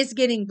 It's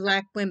getting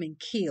black women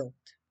killed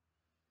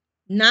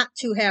not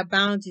to have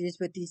boundaries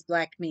with these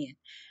black men.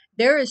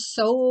 There is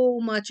so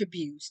much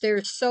abuse. There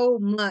is so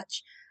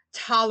much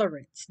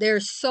tolerance.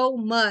 There's so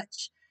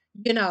much,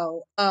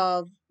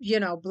 of,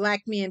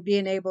 black men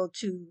being able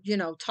to,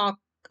 talk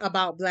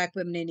about black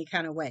women any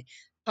kind of way.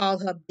 Call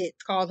her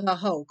bitch, call her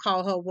hoe,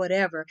 call her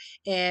whatever.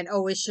 And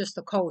oh, it's just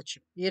a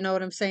culture. You know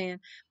what I'm saying?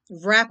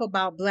 Rap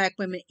about black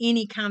women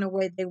any kind of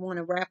way they want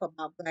to rap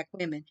about black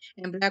women.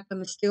 And black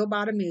women still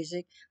buy the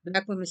music.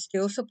 Black women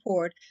still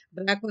support.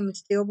 Black women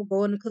still will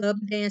go in the club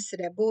and dance to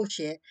that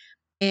bullshit.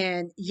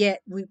 And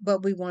yet we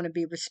want to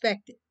be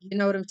respected. You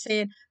know what I'm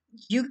saying?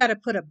 You got to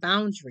put a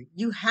boundary.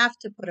 You have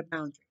to put a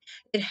boundary.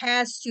 It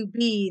has to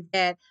be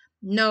that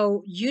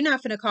no, you're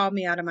not going to call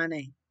me out of my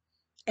name.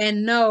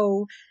 And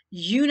no,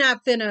 you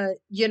not finna,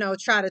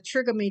 try to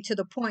trigger me to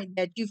the point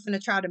that you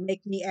finna try to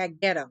make me act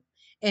ghetto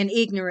and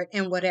ignorant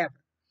and whatever.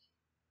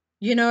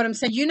 You know what I'm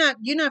saying? You're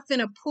not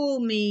finna pull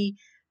me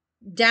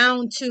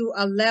down to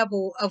a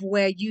level of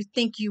where you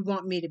think you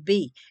want me to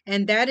be.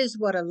 And that is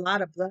what a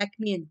lot of black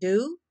men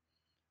do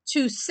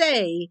to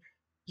say,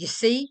 you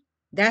see,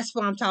 that's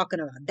what I'm talking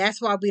about.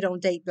 That's why we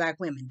don't date black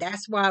women.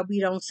 That's why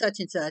we don't such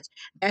and such.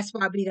 That's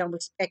why we don't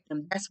respect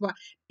them. That's why,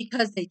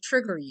 because they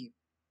trigger you.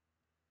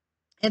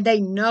 And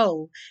they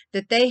know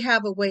that they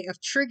have a way of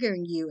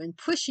triggering you and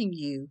pushing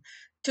you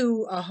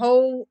to a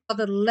whole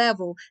other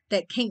level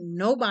that can't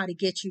nobody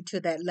get you to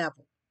that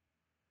level.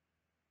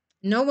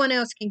 No one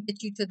else can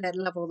get you to that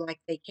level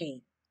like they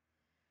can.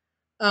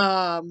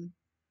 Um,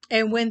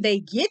 and when they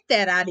get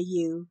that out of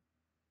you,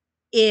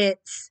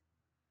 it's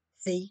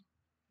see,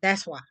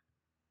 that's why.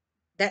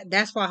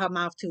 That's why her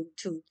mouth too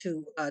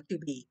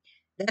big.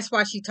 That's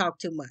why she talk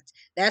too much.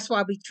 That's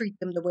why we treat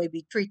them the way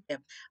we treat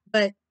them.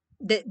 But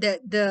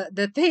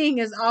the thing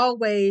is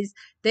always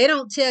they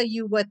don't tell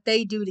you what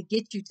they do to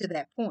get you to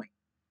that point.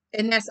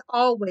 And that's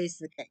always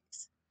the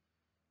case.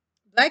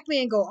 Black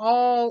men go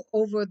all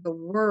over the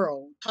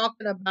world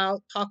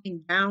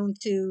talking down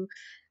to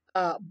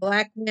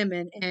black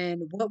women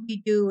and what we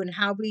do and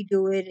how we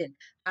do it and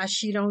how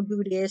she don't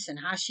do this and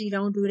how she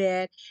don't do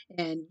that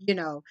and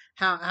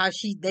how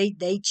she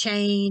they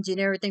change and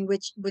everything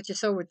which is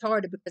so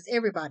retarded because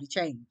everybody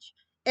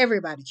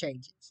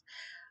changes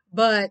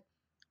but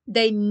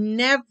they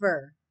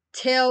never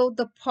tell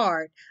the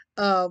part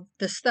of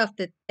the stuff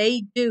that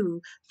they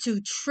do to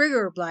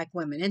trigger black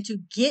women and to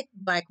get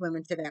black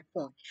women to that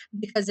point.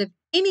 Because if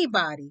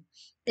anybody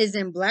is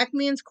in black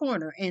men's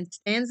corner and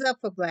stands up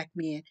for black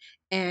men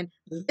and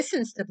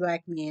listens to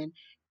black men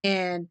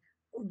and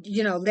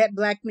let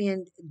black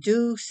men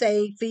do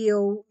say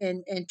feel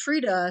and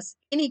treat us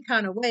any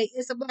kind of way,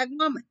 it's a black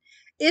woman.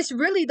 It's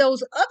really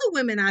those other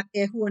women out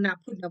there who are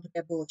not putting up with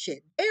that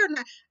bullshit. They're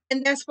not,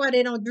 and that's why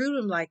they don't do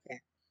them like that.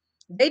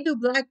 They do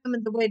black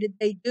women the way that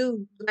they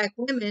do black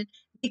women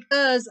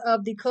because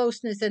of the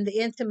closeness and the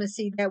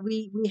intimacy that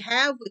we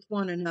have with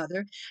one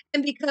another,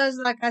 and because,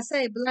 like I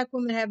say, black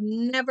women have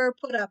never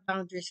put up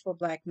boundaries for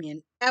black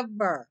men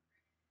ever.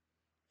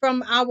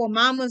 From our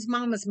mamas,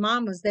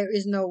 there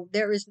is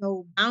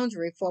no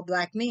boundary for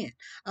black men.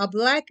 A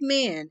black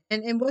man,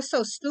 and what's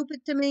so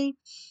stupid to me,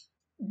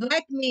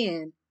 black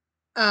men,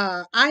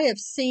 I have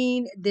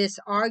seen this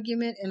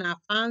argument, and I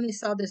finally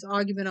saw this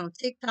argument on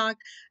TikTok.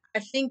 I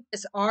think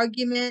this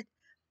argument,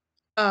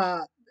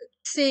 uh,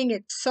 seeing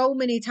it so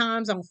many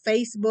times on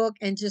Facebook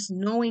and just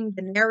knowing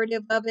the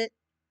narrative of it,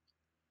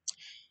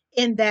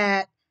 in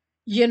that,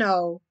 you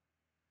know,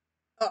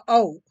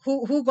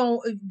 who going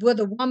will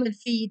the woman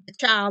feed the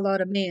child or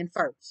the man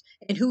first,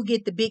 and who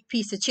get the big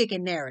piece of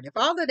chicken narrative?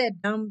 All of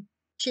that dumb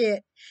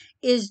shit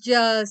is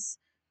just,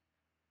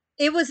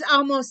 it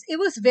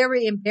was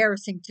very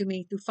embarrassing to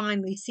me to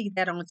finally see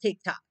that on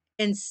TikTok,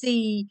 and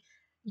see,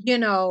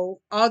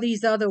 all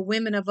these other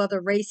women of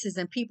other races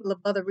and people of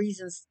other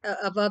reasons,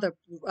 of other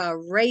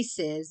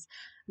races,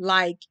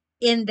 like,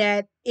 in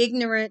that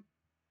ignorant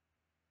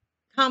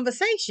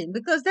conversation,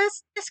 because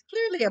that's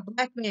clearly a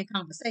black man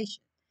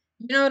conversation.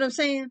 You know what I'm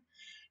saying?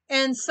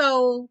 And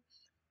so,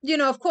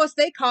 of course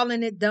they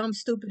calling it dumb,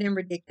 stupid, and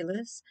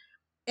ridiculous.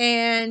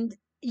 And,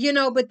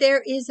 but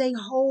there was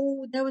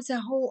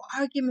a whole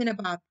argument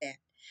about that.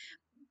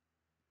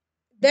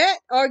 That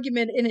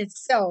argument in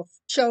itself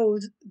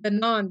shows the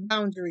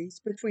non-boundaries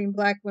between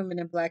black women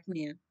and black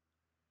men.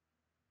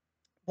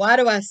 Why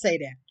do I say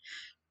that?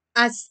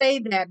 I say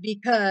that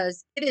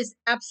because it is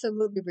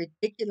absolutely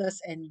ridiculous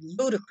and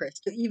ludicrous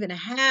to even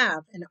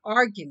have an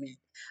argument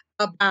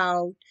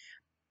about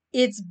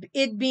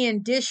it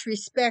being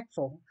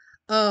disrespectful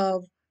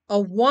of a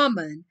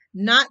woman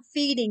not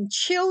feeding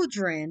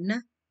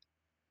children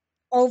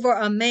over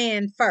a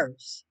man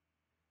first.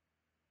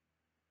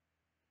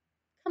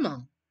 Come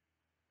on.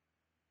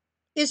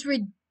 It's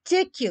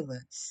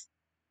ridiculous.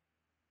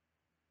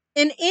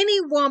 And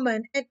any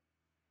woman, and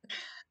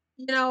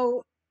you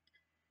know,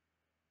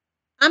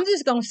 I'm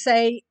just gonna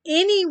say,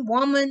 any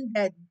woman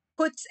that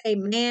puts a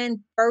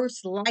man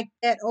first like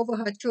that over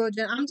her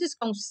children, I'm just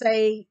gonna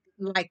say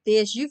like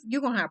this: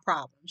 you're gonna have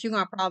problems. You're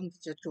gonna have problems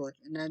with your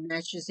children, and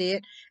that's just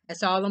it.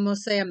 That's all I'm gonna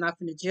say. I'm not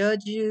gonna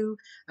judge you.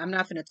 I'm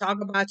not gonna talk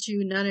about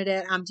you. None of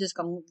that. I'm just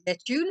gonna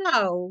let you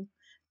know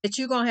that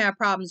you're gonna have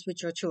problems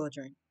with your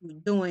children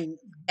doing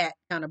that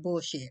kind of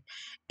bullshit,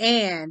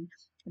 and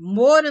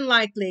more than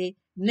likely,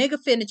 nigga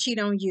finna cheat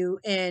on you,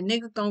 and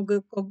nigga gonna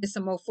go get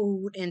some more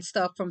food and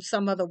stuff from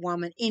some other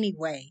woman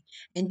anyway.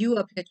 And you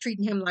up here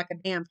treating him like a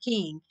damn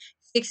king,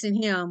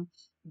 fixing him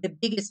the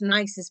biggest,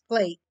 nicest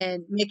plate,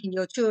 and making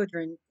your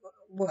children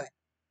what?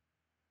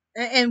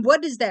 And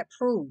what does that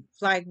prove?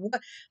 Like,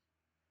 what?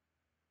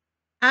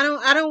 I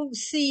don't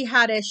see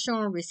how that's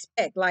showing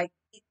respect. Like,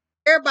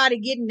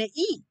 everybody getting to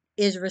eat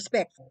is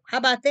respectful. How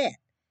about that?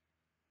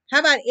 How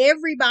about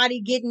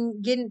everybody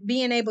getting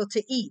being able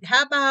to eat?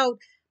 How about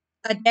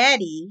a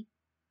daddy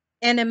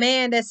and a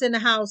man that's in the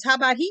house, how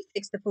about he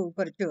fix the food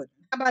for the children?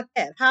 How about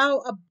that? How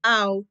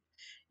about,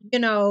 you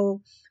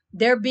know,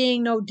 there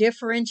being no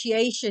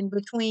differentiation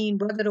between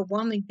whether the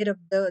woman get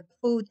the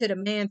food to the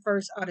man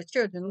first or the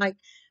children? Like,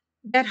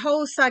 that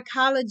whole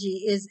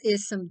psychology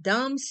is some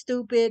dumb,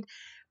 stupid,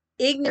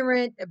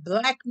 ignorant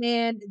black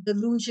man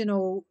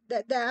delusional.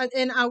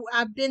 And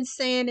I've been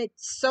saying it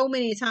so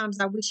many times.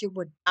 I wish it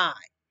would die.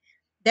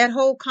 That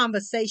whole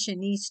conversation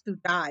needs to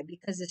die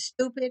because it's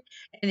stupid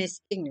and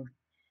it's ignorant.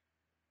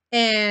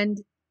 And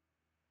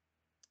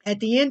at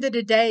the end of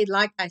the day,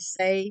 like I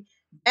say,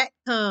 that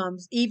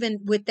comes even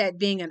with that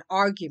being an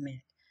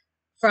argument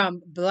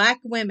from black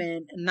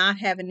women not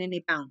having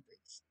any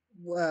boundaries,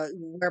 where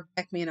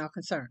black men are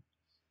concerned.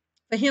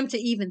 For him to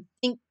even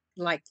think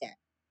like that.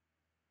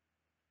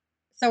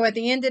 So at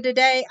the end of the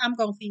day, I'm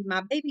gonna feed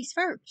my babies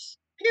first.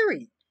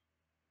 Period.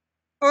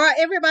 Or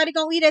everybody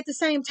gonna eat at the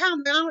same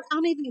time. I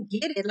don't even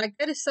get it. Like,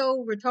 that is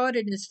so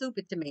retarded and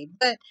stupid to me.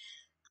 But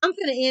I'm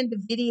gonna end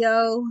the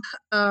video.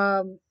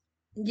 Um,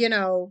 you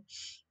know,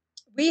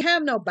 we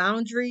have no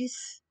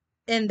boundaries,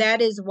 and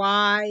that is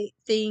why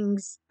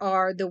things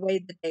are the way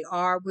that they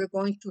are. We're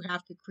going to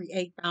have to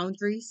create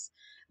boundaries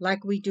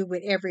like we do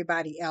with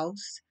everybody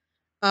else.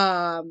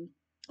 um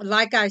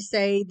like I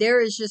say,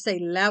 there is just a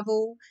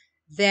level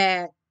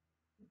that,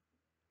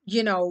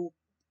 you know,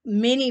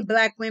 many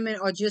black women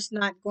are just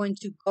not going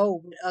to go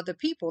with other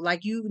people.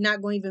 Like, you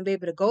not going to even be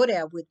able to go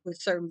there with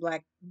certain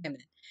black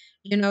women.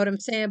 You know what I'm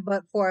saying?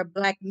 But for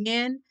black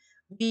men,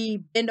 we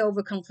bend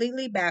over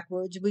completely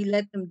backwards. We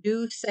let them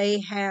do,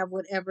 say, have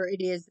whatever it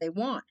is they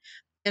want.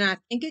 And I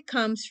think it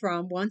comes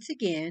from, once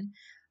again,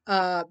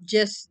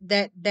 just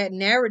that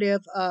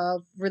narrative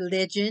of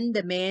religion,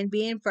 the man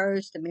being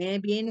first, the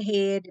man being the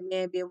head, the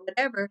man being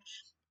whatever.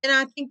 And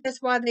I think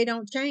that's why they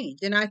don't change.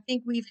 And I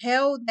think we've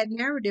held that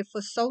narrative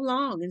for so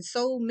long and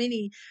so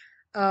many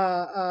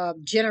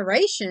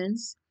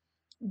generations,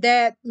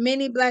 that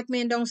many black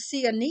men don't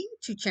see a need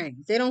to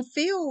change. They don't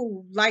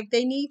feel like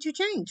they need to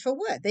change. For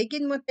what? They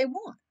getting what they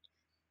want.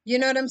 You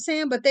know what I'm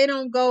saying? But they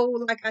don't go,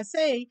 like I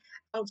say,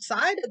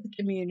 outside of the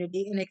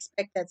community and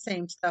expect that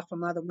same stuff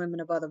from other women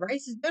of other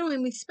races. They don't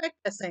even expect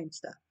that same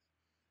stuff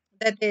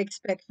that they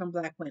expect from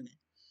black women.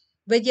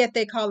 But yet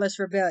they call us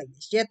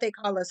rebellious. Yet they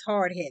call us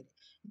hard headed.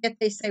 Yet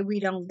they say we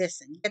don't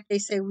listen. Yet they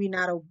say we're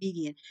not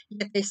obedient.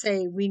 Yet they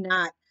say we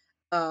not,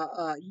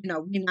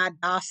 we're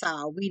not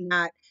docile. We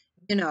not,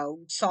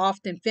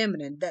 soft and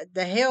feminine.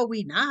 The hell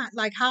we not.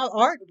 Like, how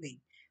aren't we?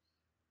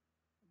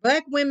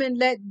 Black women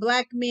let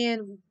black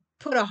men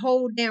put a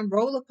whole damn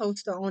roller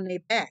coaster on their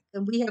back,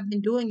 and we have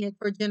been doing it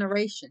for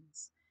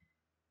generations.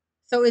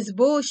 So it's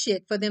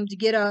bullshit for them to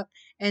get up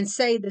and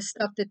say the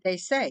stuff that they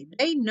say.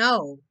 They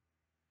know.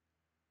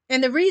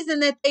 And the reason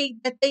that they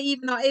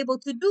even are able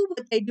to do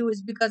what they do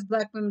is because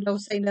black women don't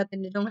say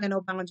nothing. They don't have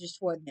no boundaries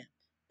for them.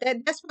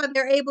 That's why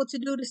they're able to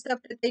do the stuff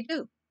that they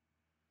do.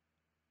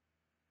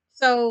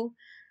 So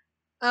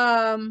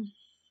um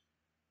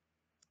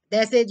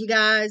that's it, you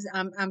guys.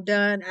 I'm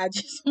done. I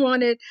just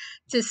wanted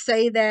to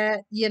say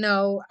that,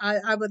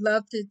 I would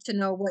love to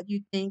know what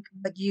you think,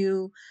 what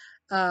you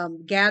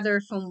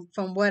gather from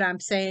what I'm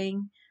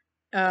saying,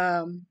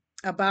 um,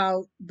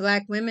 about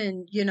black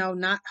women,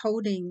 not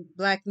holding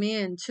black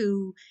men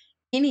to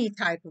any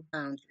type of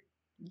boundary.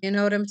 You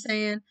know what I'm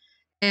saying?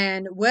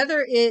 And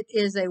whether it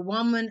is a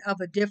woman of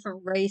a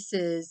different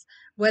races,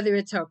 whether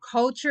it's her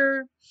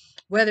culture,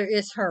 whether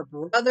it's her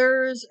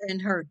brothers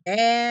and her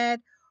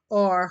dad,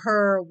 or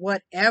her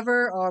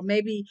whatever, or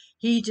maybe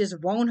he just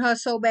want her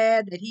so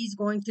bad that he's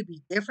going to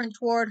be different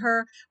toward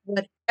her,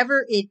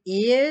 whatever it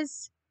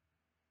is,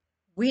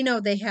 we know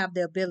they have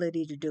the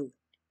ability to do it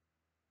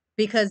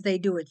because they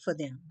do it for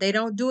them. They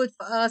don't do it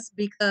for us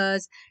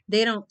because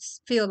they don't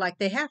feel like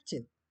they have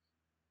to.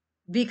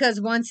 Because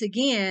once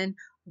again,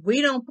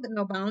 we don't put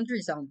no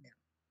boundaries on them.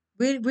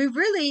 We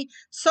really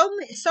so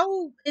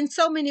in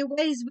so many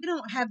ways we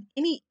don't have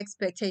any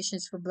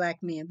expectations for black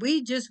men.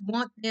 We just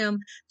want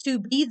them to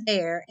be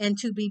there and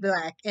to be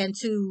black and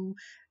to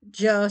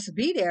just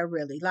be there,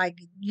 really. Like,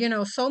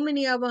 so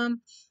many of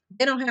them,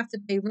 they don't have to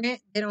pay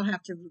rent, they don't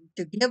have to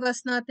give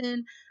us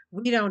nothing.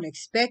 We don't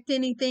expect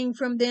anything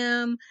from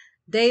them.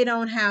 They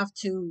don't have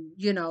to,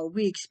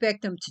 we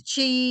expect them to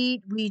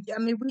cheat. We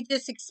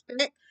just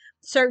expect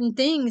certain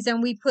things,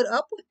 and we put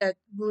up with that,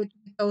 with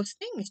those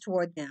things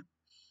toward them,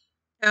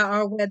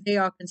 or where they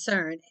are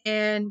concerned.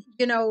 And,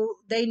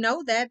 they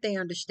know that, they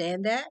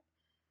understand that.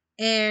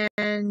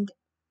 And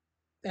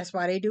that's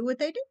why they do what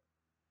they do.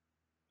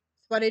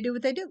 That's why they do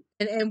what they do.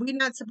 And we're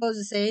not supposed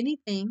to say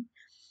anything.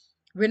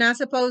 We're not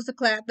supposed to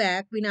clap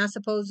back. We're not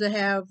supposed to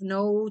have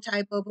no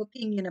type of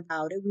opinion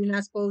about it. We're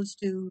not supposed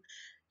to,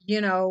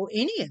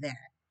 any of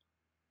that.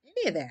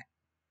 Any of that.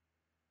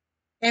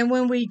 And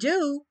when we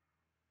do,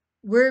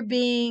 we're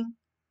being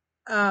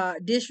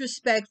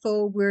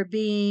disrespectful, we're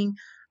being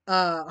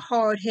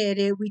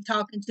hard-headed, we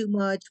talking too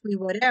much, we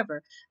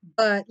whatever.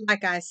 But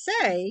like I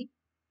say,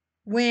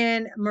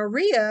 when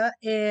Maria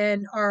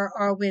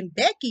or when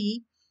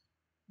Becky,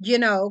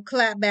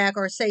 clap back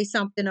or say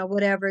something or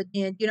whatever,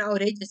 then oh,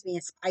 they just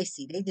being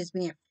spicy, they just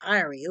being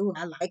fiery. Ooh,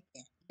 I like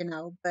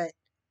that, but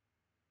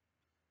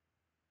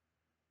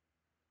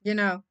you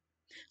know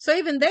so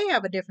even they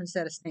have a different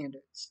set of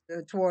standards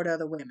toward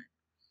other women.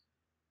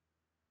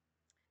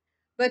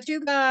 But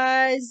you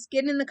guys,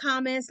 get in the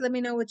comments. Let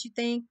me know what you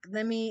think.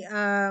 Let me,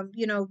 I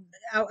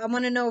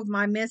want to know if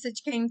my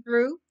message came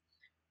through.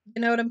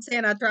 You know what I'm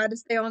saying? I try to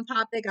stay on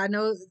topic. I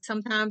know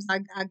sometimes I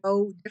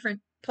go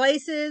different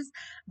places,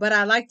 but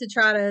I like to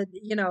try to,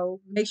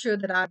 make sure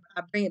that I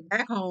bring it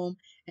back home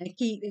and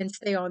keep and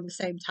stay on the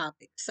same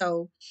topic.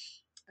 So,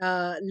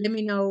 let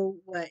me know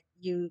what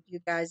you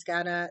guys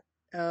got out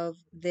of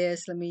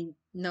this. Let me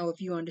know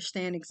if you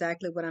understand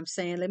exactly what I'm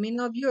saying. Let me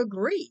know if you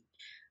agree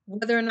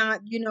whether or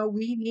not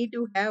we need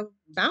to have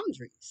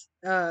boundaries.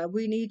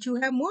 We need to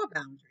have more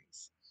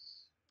boundaries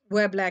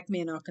where black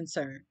men are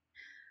concerned.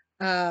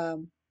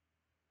 Um,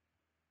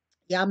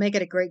 y'all make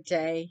it a great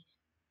day.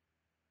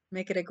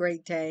 Make it a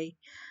great day.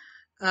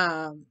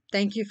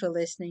 Thank you for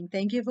listening.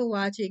 Thank you for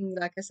watching.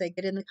 Like I said,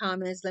 get in the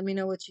comments. Let me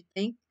know what you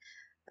think.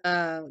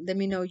 Let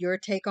me know your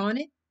take on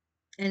it.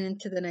 And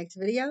into the next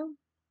video.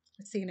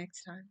 See you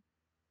next time.